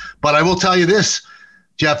stuff. But I will tell you this,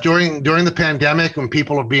 Jeff, during the pandemic, when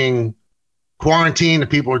people are being quarantined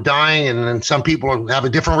and people are dying and then some people have a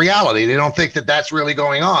different reality, they don't think that that's really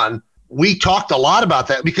going on. We talked a lot about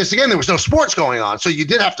that because, again, there was no sports going on. So you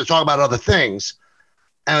did have to talk about other things.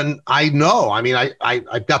 And I know, I mean,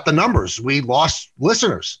 I've got the numbers. We lost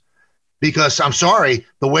listeners because I'm sorry,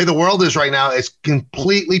 the way the world is right now, it's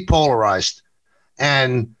completely polarized.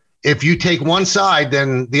 And if you take one side,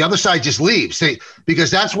 then the other side just leaves.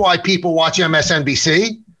 Because that's why people watch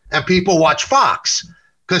MSNBC and people watch Fox,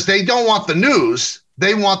 because they don't want the news.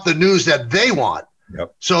 They want the news that they want.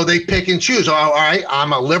 Yep. So they pick and choose. All right,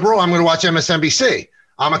 I'm a liberal, I'm going to watch MSNBC.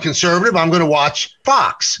 I'm a conservative, I'm going to watch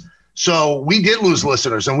Fox. So we did lose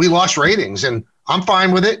listeners and we lost ratings, and I'm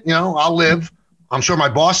fine with it. You know, I'll live. I'm sure my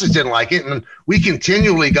bosses didn't like it. And we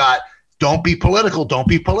continually got, don't be political,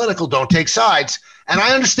 don't take sides. And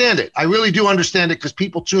I understand it. I really do understand it because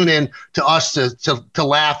people tune in to us to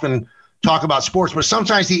laugh and talk about sports. But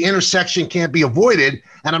sometimes the intersection can't be avoided.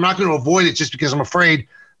 And I'm not going to avoid it just because I'm afraid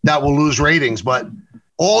that will lose ratings. But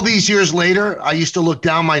all these years later, I used to look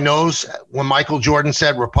down my nose when Michael Jordan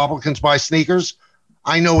said Republicans buy sneakers.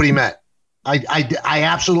 I know what he meant. I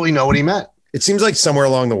absolutely know what he meant. It seems like somewhere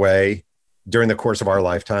along the way during the course of our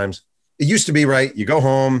lifetimes, it used to be, right, you go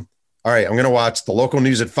home, all right, I'm going to watch the local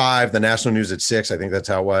news at 5, the national news at 6. I think that's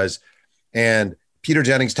how it was. And Peter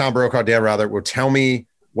Jennings, Tom Brokaw, Dan Rather will tell me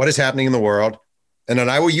what is happening in the world. And then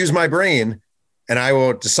I will use my brain and I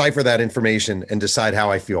will decipher that information and decide how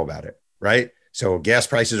I feel about it, right? So gas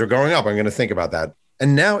prices are going up. I'm going to think about that.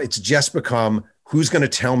 And now it's just become, who's going to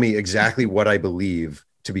tell me exactly what I believe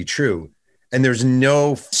to be true? And there's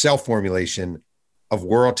no self-formulation of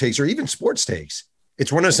world takes or even sports takes.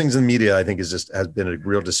 It's one of those things in the media I think has been a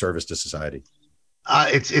real disservice to society.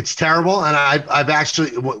 It's terrible, and I've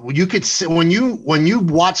actually, you could see when you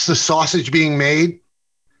watch the sausage being made,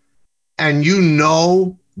 and you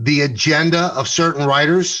know the agenda of certain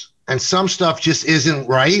writers, and some stuff just isn't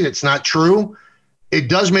right. It's not true. It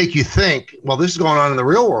does make you think, well, this is going on in the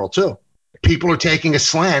real world too. People are taking a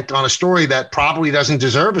slant on a story that probably doesn't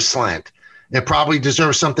deserve a slant. It probably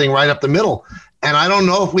deserves something right up the middle. And I don't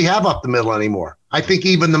know if we have up the middle anymore. I think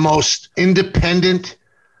even the most independent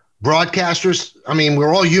broadcasters, I mean,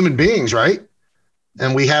 we're all human beings, right?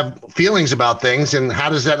 And we have feelings about things. And how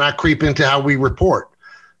does that not creep into how we report?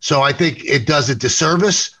 So I think it does a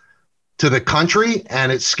disservice to the country,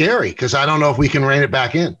 and it's scary because I don't know if we can rein it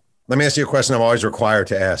back in. Let me ask you a question I'm always required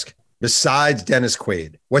to ask. Besides Dennis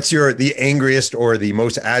Quaid, what's the angriest or the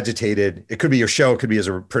most agitated, it could be your show, it could be as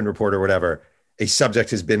a print reporter, whatever, a subject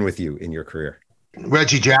has been with you in your career?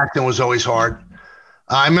 Reggie Jackson was always hard.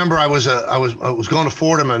 I remember I was going to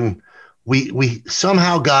Fordham, and we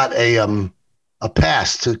somehow got a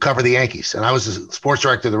pass to cover the Yankees, and I was the sports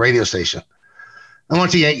director of the radio station. I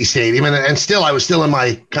went to Yankee Stadium, and I was still in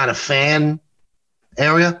my kind of fan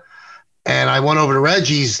area, and I went over to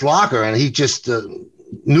Reggie's locker, and he just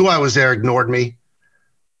knew I was there, ignored me,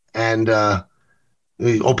 and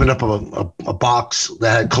he opened up a box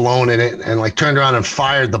that had cologne in it, and like turned around and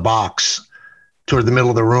fired the box toward the middle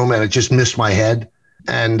of the room, and it just missed my head.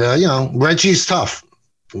 And Reggie's tough.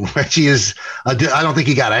 Reggie is. I don't think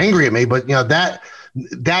he got angry at me, but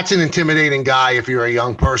that's an intimidating guy if you're a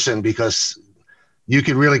young person, because you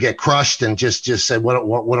could really get crushed and just say,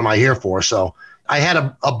 what am I here for? So I had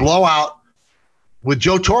a blowout with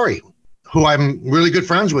Joe Torre, who I'm really good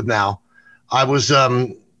friends with now. I was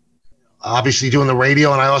obviously doing the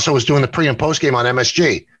radio, and I also was doing the pre and post game on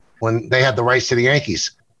MSG when they had the rights to the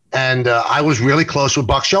Yankees. And I was really close with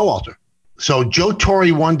Buck Showalter. So Joe Torre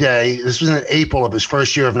one day, this was in April of his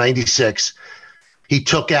first year of 96, he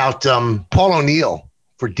took out Paul O'Neill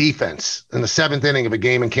for defense in the seventh inning of a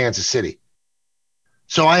game in Kansas City.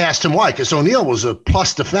 So I asked him why, because O'Neill was a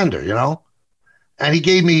plus defender, and he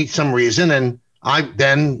gave me some reason. And I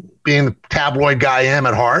then, being the tabloid guy I am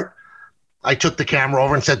at heart, I took the camera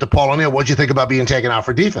over and said to Paul O'Neill, what'd you think about being taken out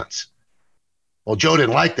for defense? Well, Joe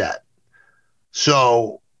didn't like that.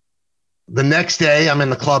 So the next day I'm in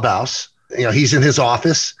the clubhouse, he's in his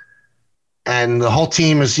office, and the whole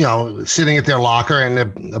team is, sitting at their locker and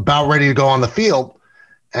they're about ready to go on the field.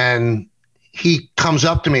 And he comes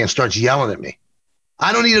up to me and starts yelling at me.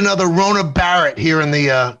 I don't need another Rona Barrett here in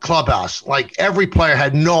the clubhouse. Like, every player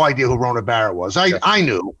had no idea who Rona Barrett was. I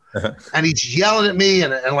knew. And he's yelling at me.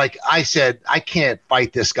 And like I said, I can't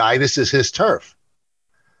fight this guy. This is his turf.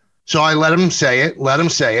 So I let him say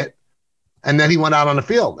it. And then he went out on the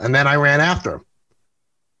field. And then I ran after him.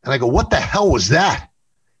 And I go, what the hell was that?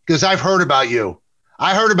 Because I've heard about you.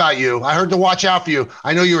 I heard to watch out for you.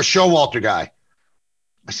 I know you're a Showalter guy.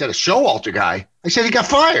 I said, a Showalter guy? I said, he got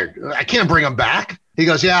fired. I can't bring him back. He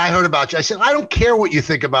goes, yeah, I heard about you. I said, I don't care what you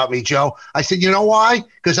think about me, Joe. I said, you know why?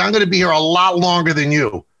 Because I'm going to be here a lot longer than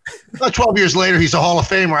you. About 12 years later, he's a Hall of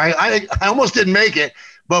Famer. I almost didn't make it,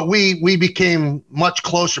 but we became much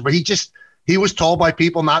closer. But he was told by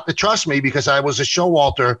people not to trust me because I was a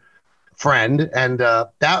Showalter friend. And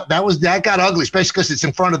that got ugly, especially because it's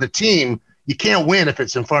in front of the team. You can't win if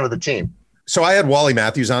it's in front of the team. So I had Wally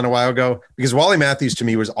Matthews on a while ago, because Wally Matthews to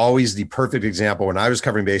me was always the perfect example when I was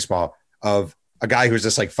covering baseball of a guy who's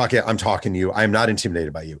just like, fuck it, I'm talking to you. I'm not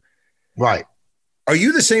intimidated by you. Right. Are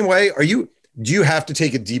you the same way? Do you have to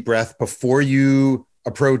take a deep breath before you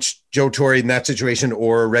approach Joe Torre in that situation,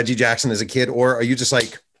 or Reggie Jackson as a kid? Or are you just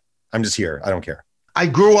like, I'm just here, I don't care? I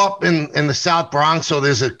grew up in the South Bronx, so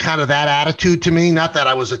there's a kind of that attitude to me. Not that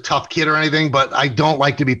I was a tough kid or anything, but I don't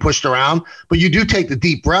like to be pushed around. But you do take the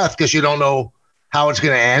deep breath because you don't know how it's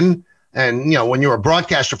going to end. And, when you're a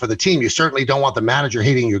broadcaster for the team, you certainly don't want the manager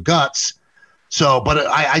hating your guts. So, but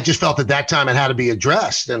I just felt at that time it had to be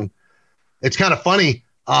addressed. And it's kind of funny.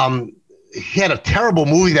 He had a terrible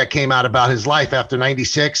movie that came out about his life after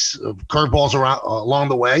 96, curveballs along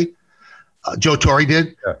the way. Joe Torre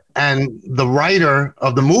did. Yeah. And the writer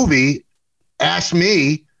of the movie asked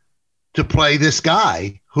me to play this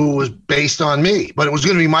guy who was based on me, but it was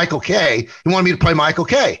going to be Michael Kay. He wanted me to play Michael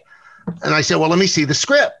Kay. And I said, well, let me see the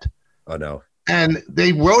script. Oh, no. And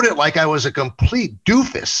they wrote it like I was a complete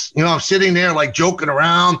doofus. I'm sitting there like joking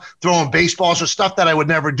around, throwing baseballs or stuff that I would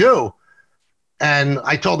never do. And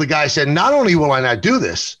I told the guy, I said, not only will I not do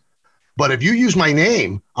this, but if you use my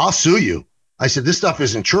name, I'll sue you. I said, this stuff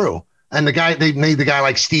isn't true. And they made the guy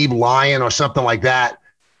like Steve Lyon or something like that.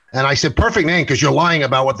 And I said, perfect name, because you're lying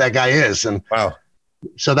about what that guy is. And wow.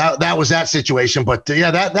 So that was that situation. But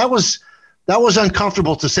yeah, that was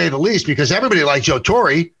uncomfortable to say the least, because everybody liked Joe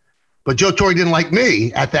Torre, but Joe Torre didn't like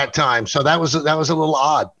me at that time. So that was a little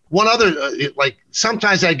odd. One other, like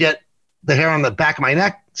sometimes I get the hair on the back of my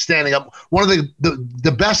neck standing up. One of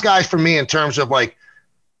the best guys for me in terms of like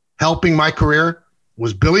helping my career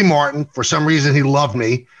was Billy Martin. For some reason, he loved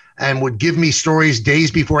me and would give me stories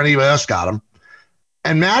days before anybody else got them.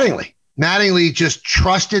 And Mattingly just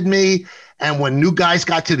trusted me. And when new guys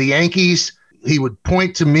got to the Yankees, he would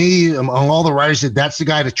point to me among all the writers that that's the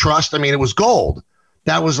guy to trust. I mean, it was gold.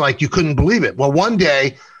 That was like, you couldn't believe it. Well, one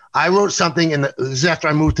day I wrote something this is after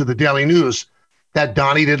I moved to the Daily News that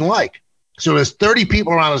Donnie didn't like. So there's 30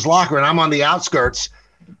 people around his locker and I'm on the outskirts,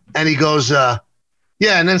 and he goes,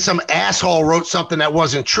 yeah. And then some asshole wrote something that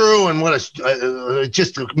wasn't true and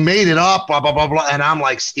just made it up, blah, blah, blah, blah. And I'm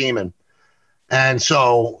like steaming. And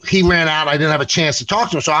so he ran out. I didn't have a chance to talk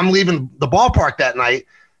to him. So I'm leaving the ballpark that night,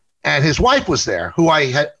 and his wife was there, who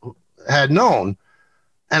I had known.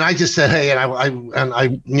 And I just said, hey, and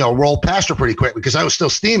I rolled past her pretty quickly because I was still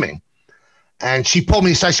steaming. And she pulled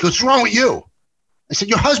me aside. She goes, what's wrong with you? I said,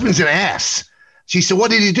 your husband's an ass. She said, what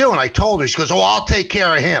did he do? And I told her. She goes, oh, I'll take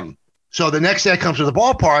care of him. So the next day I come to the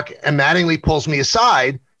ballpark, and Mattingly pulls me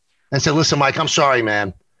aside and said, listen, Mike, I'm sorry,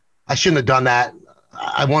 man. I shouldn't have done that.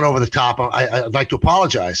 I went over the top. I'd like to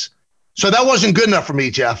apologize. So that wasn't good enough for me,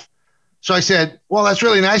 Jeff. So I said, well, that's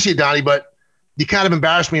really nice of you, Donnie, but you kind of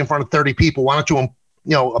embarrassed me in front of 30 people. Why don't you,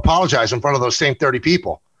 apologize in front of those same 30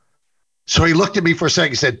 people? So he looked at me for a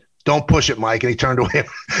second. He said, don't push it, Mike. And he turned away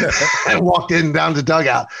and walked down the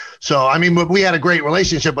dugout. So, I mean, we had a great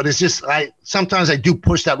relationship, but it's just, sometimes I do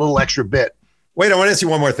push that little extra bit. Wait, I want to ask you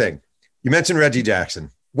one more thing. You mentioned Reggie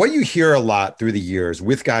Jackson. What you hear a lot through the years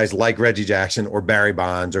with guys like Reggie Jackson or Barry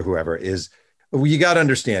Bonds or whoever is, well, you got to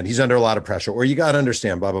understand he's under a lot of pressure, or you got to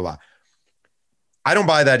understand blah, blah, blah. I don't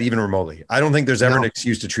buy that even remotely. I don't think there's ever an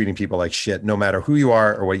excuse to treating people like shit, no matter who you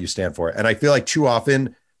are or what you stand for. And I feel like too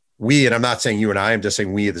often and I'm not saying you and I'm just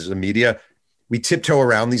saying this is the media, we tiptoe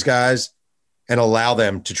around these guys and allow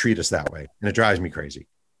them to treat us that way. And it drives me crazy.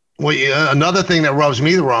 Well, yeah, another thing that rubs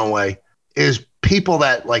me the wrong way is people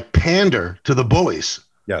that like pander to the bullies.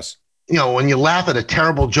 Yes. When you laugh at a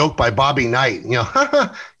terrible joke by Bobby Knight,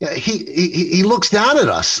 he looks down at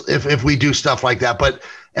us if we do stuff like that. But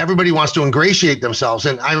everybody wants to ingratiate themselves.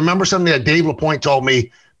 And I remember something that Dave LaPointe told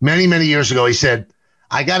me many, many years ago. He said,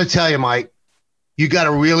 I got to tell you, Mike, you got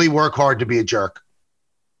to really work hard to be a jerk.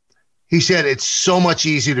 He said, it's so much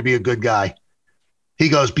easier to be a good guy. He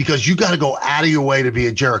goes, because you got to go out of your way to be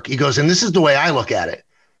a jerk. He goes, and this is the way I look at it.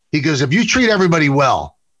 He goes, if you treat everybody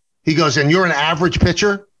well, he goes, and you're an average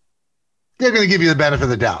pitcher, they're going to give you the benefit of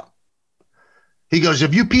the doubt. He goes,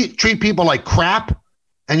 if you treat people like crap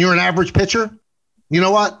and you're an average pitcher, you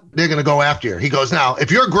know what? They're going to go after you. He goes, now,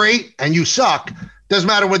 if you're great and you suck, doesn't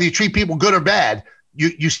matter whether you treat people good or bad,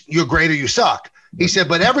 you're great or you suck. He said,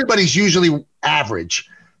 but everybody's usually average.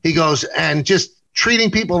 He goes, and just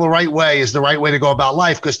treating people the right way is the right way to go about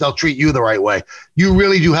life because they'll treat you the right way. You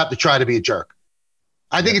really do have to try to be a jerk.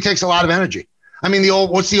 I think it takes a lot of energy. I mean,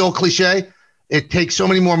 what's the old cliche? It takes so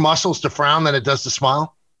many more muscles to frown than it does to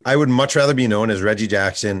smile. I would much rather be known as Reggie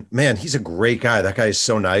Jackson. Man, he's a great guy. That guy is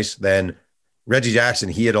so nice. Than Reggie Jackson.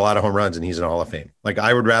 He had a lot of home runs and he's in the Hall of Fame. Like,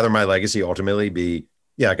 I would rather my legacy ultimately be,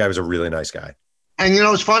 yeah, that guy was a really nice guy. And,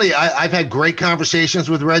 it's funny. I've had great conversations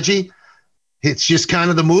with Reggie. It's just kind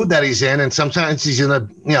of the mood that he's in. And sometimes he's in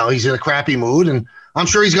a crappy mood. And I'm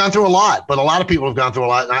sure he's gone through a lot, but a lot of people have gone through a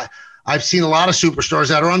lot. And I've seen a lot of superstars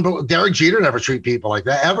that are unbelievable. Derek Jeter never treat people like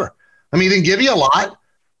that ever. I mean, he didn't give you a lot,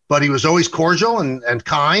 but he was always cordial and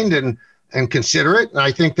kind and considerate. And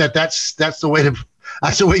I think that's the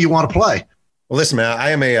way you want to play. Well, listen, man,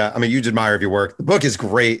 I'm a huge admirer of your work. The book is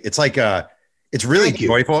great. It's like it's really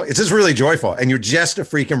joyful. It's just really joyful. And you're just a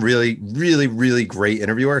freaking really, really, really great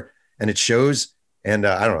interviewer. And it shows. And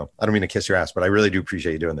I don't know. I don't mean to kiss your ass, but I really do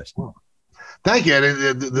appreciate you doing this. Thank you.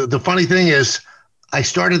 The funny thing is, I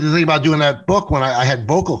started to think about doing that book when I had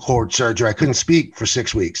vocal cord surgery. I couldn't speak for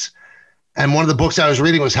 6 weeks. And one of the books I was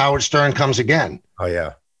reading was Howard Stern Comes Again. Oh,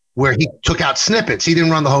 yeah. Where he took out snippets. He didn't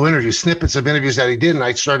run the whole interview, snippets of interviews that he did. And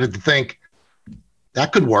I started to think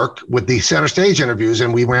that could work with the CenterStage interviews.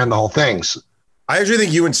 And we ran the whole things. I actually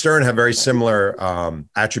think you and Stern have very similar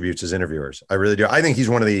attributes as interviewers. I really do. I think he's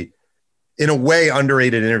one of the, in a way,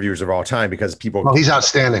 underrated interviewers of all time because people. Oh, he's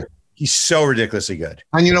outstanding. He's so ridiculously good.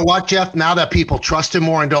 And you know what, Jeff? Now that people trust him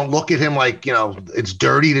more and don't look at him like, it's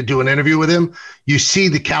dirty to do an interview with him, you see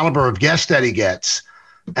the caliber of guests that he gets.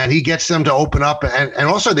 And he gets them to open up. And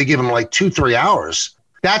also they give him like 2-3 hours.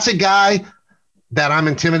 That's a guy that I'm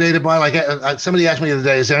intimidated by? Like somebody asked me the other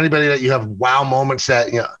day, is there anybody that you have wow moments that,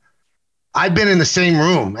 I've been in the same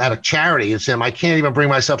room at a charity and said, I can't even bring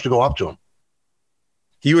myself to go up to him.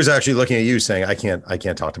 He was actually looking at you saying, I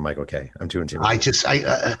can't talk to Michael K. I'm too intimidated.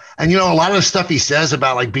 And a lot of the stuff he says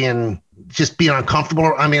about like being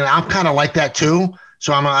uncomfortable. I mean, I'm kind of like that too.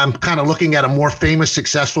 So I'm kind of looking at a more famous,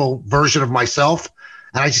 successful version of myself.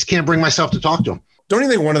 And I just can't bring myself to talk to him. Don't you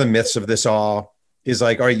think one of the myths of this all is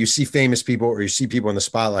like, all right, you see famous people or you see people in the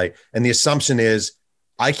spotlight, and the assumption is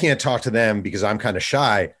I can't talk to them because I'm kind of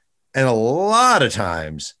shy. And a lot of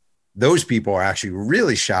times those people are actually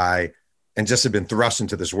really shy and just have been thrust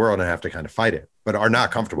into this world and have to kind of fight it, but are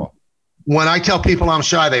not comfortable. When I tell people I'm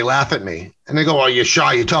shy, they laugh at me and they go, "Oh, you're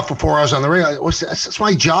shy. You talk for 4 hours on the radio." That's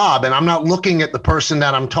my job. And I'm not looking at the person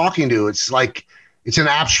that I'm talking to. It's like, it's an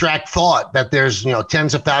abstract thought that there's,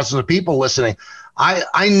 tens of thousands of people listening.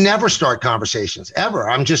 I never start conversations ever.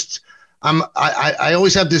 I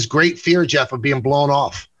always have this great fear, Jeff, of being blown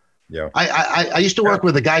off. Yeah. I used to work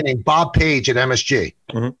with a guy named Bob Page at MSG.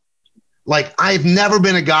 Mm-hmm. Like, I've never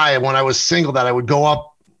been a guy when I was single that I would go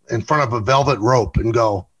up in front of a velvet rope and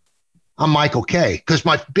go, "I'm Michael K." Because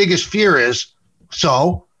my biggest fear is,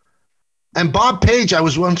 and Bob Page, I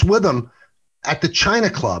was once with him at the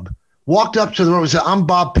China Club, walked up to the rope and said, "I'm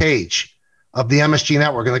Bob Page of the MSG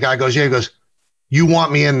Network." And the guy goes, "Yeah." He goes, "You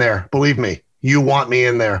want me in there. Believe me, you want me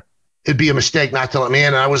in there. It'd be a mistake not to let me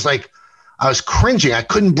in." And I was like, I was cringing. I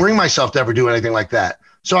couldn't bring myself to ever do anything like that.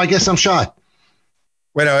 So I guess I'm shy.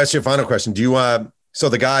 Wait, I'll ask you a final question. Do you, so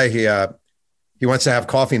the guy, he wants to have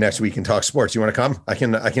coffee next week and talk sports. You want to come? I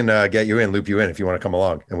can get you in, loop you in if you want to come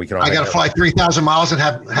along, and we can all. I got to fly 3,000 miles and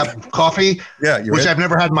have coffee. Yeah. Which I've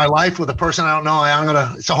never had in my life with a person I don't know.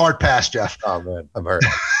 It's a hard pass, Jeff. Oh man, I'm hurt.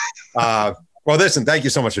 Well, listen, thank you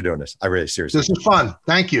so much for doing this. I really seriously. This is fun.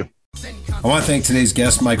 Thank you. I want to thank today's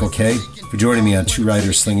guest, Michael K., for joining me on Two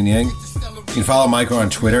Writers Slinging Yang. You can follow Michael on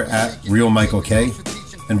Twitter at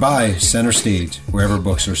RealMichaelK and buy CenterStage wherever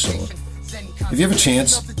books are sold. If you have a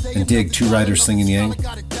chance and dig Two Writers Slinging Yang,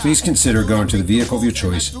 please consider going to the vehicle of your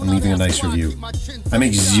choice and leaving a nice review. I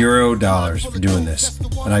make $0 for doing this,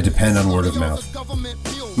 and I depend on word of mouth.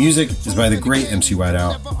 Music is by the great MC White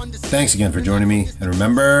Owl. Thanks again for joining me, and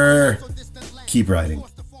remember, keep writing.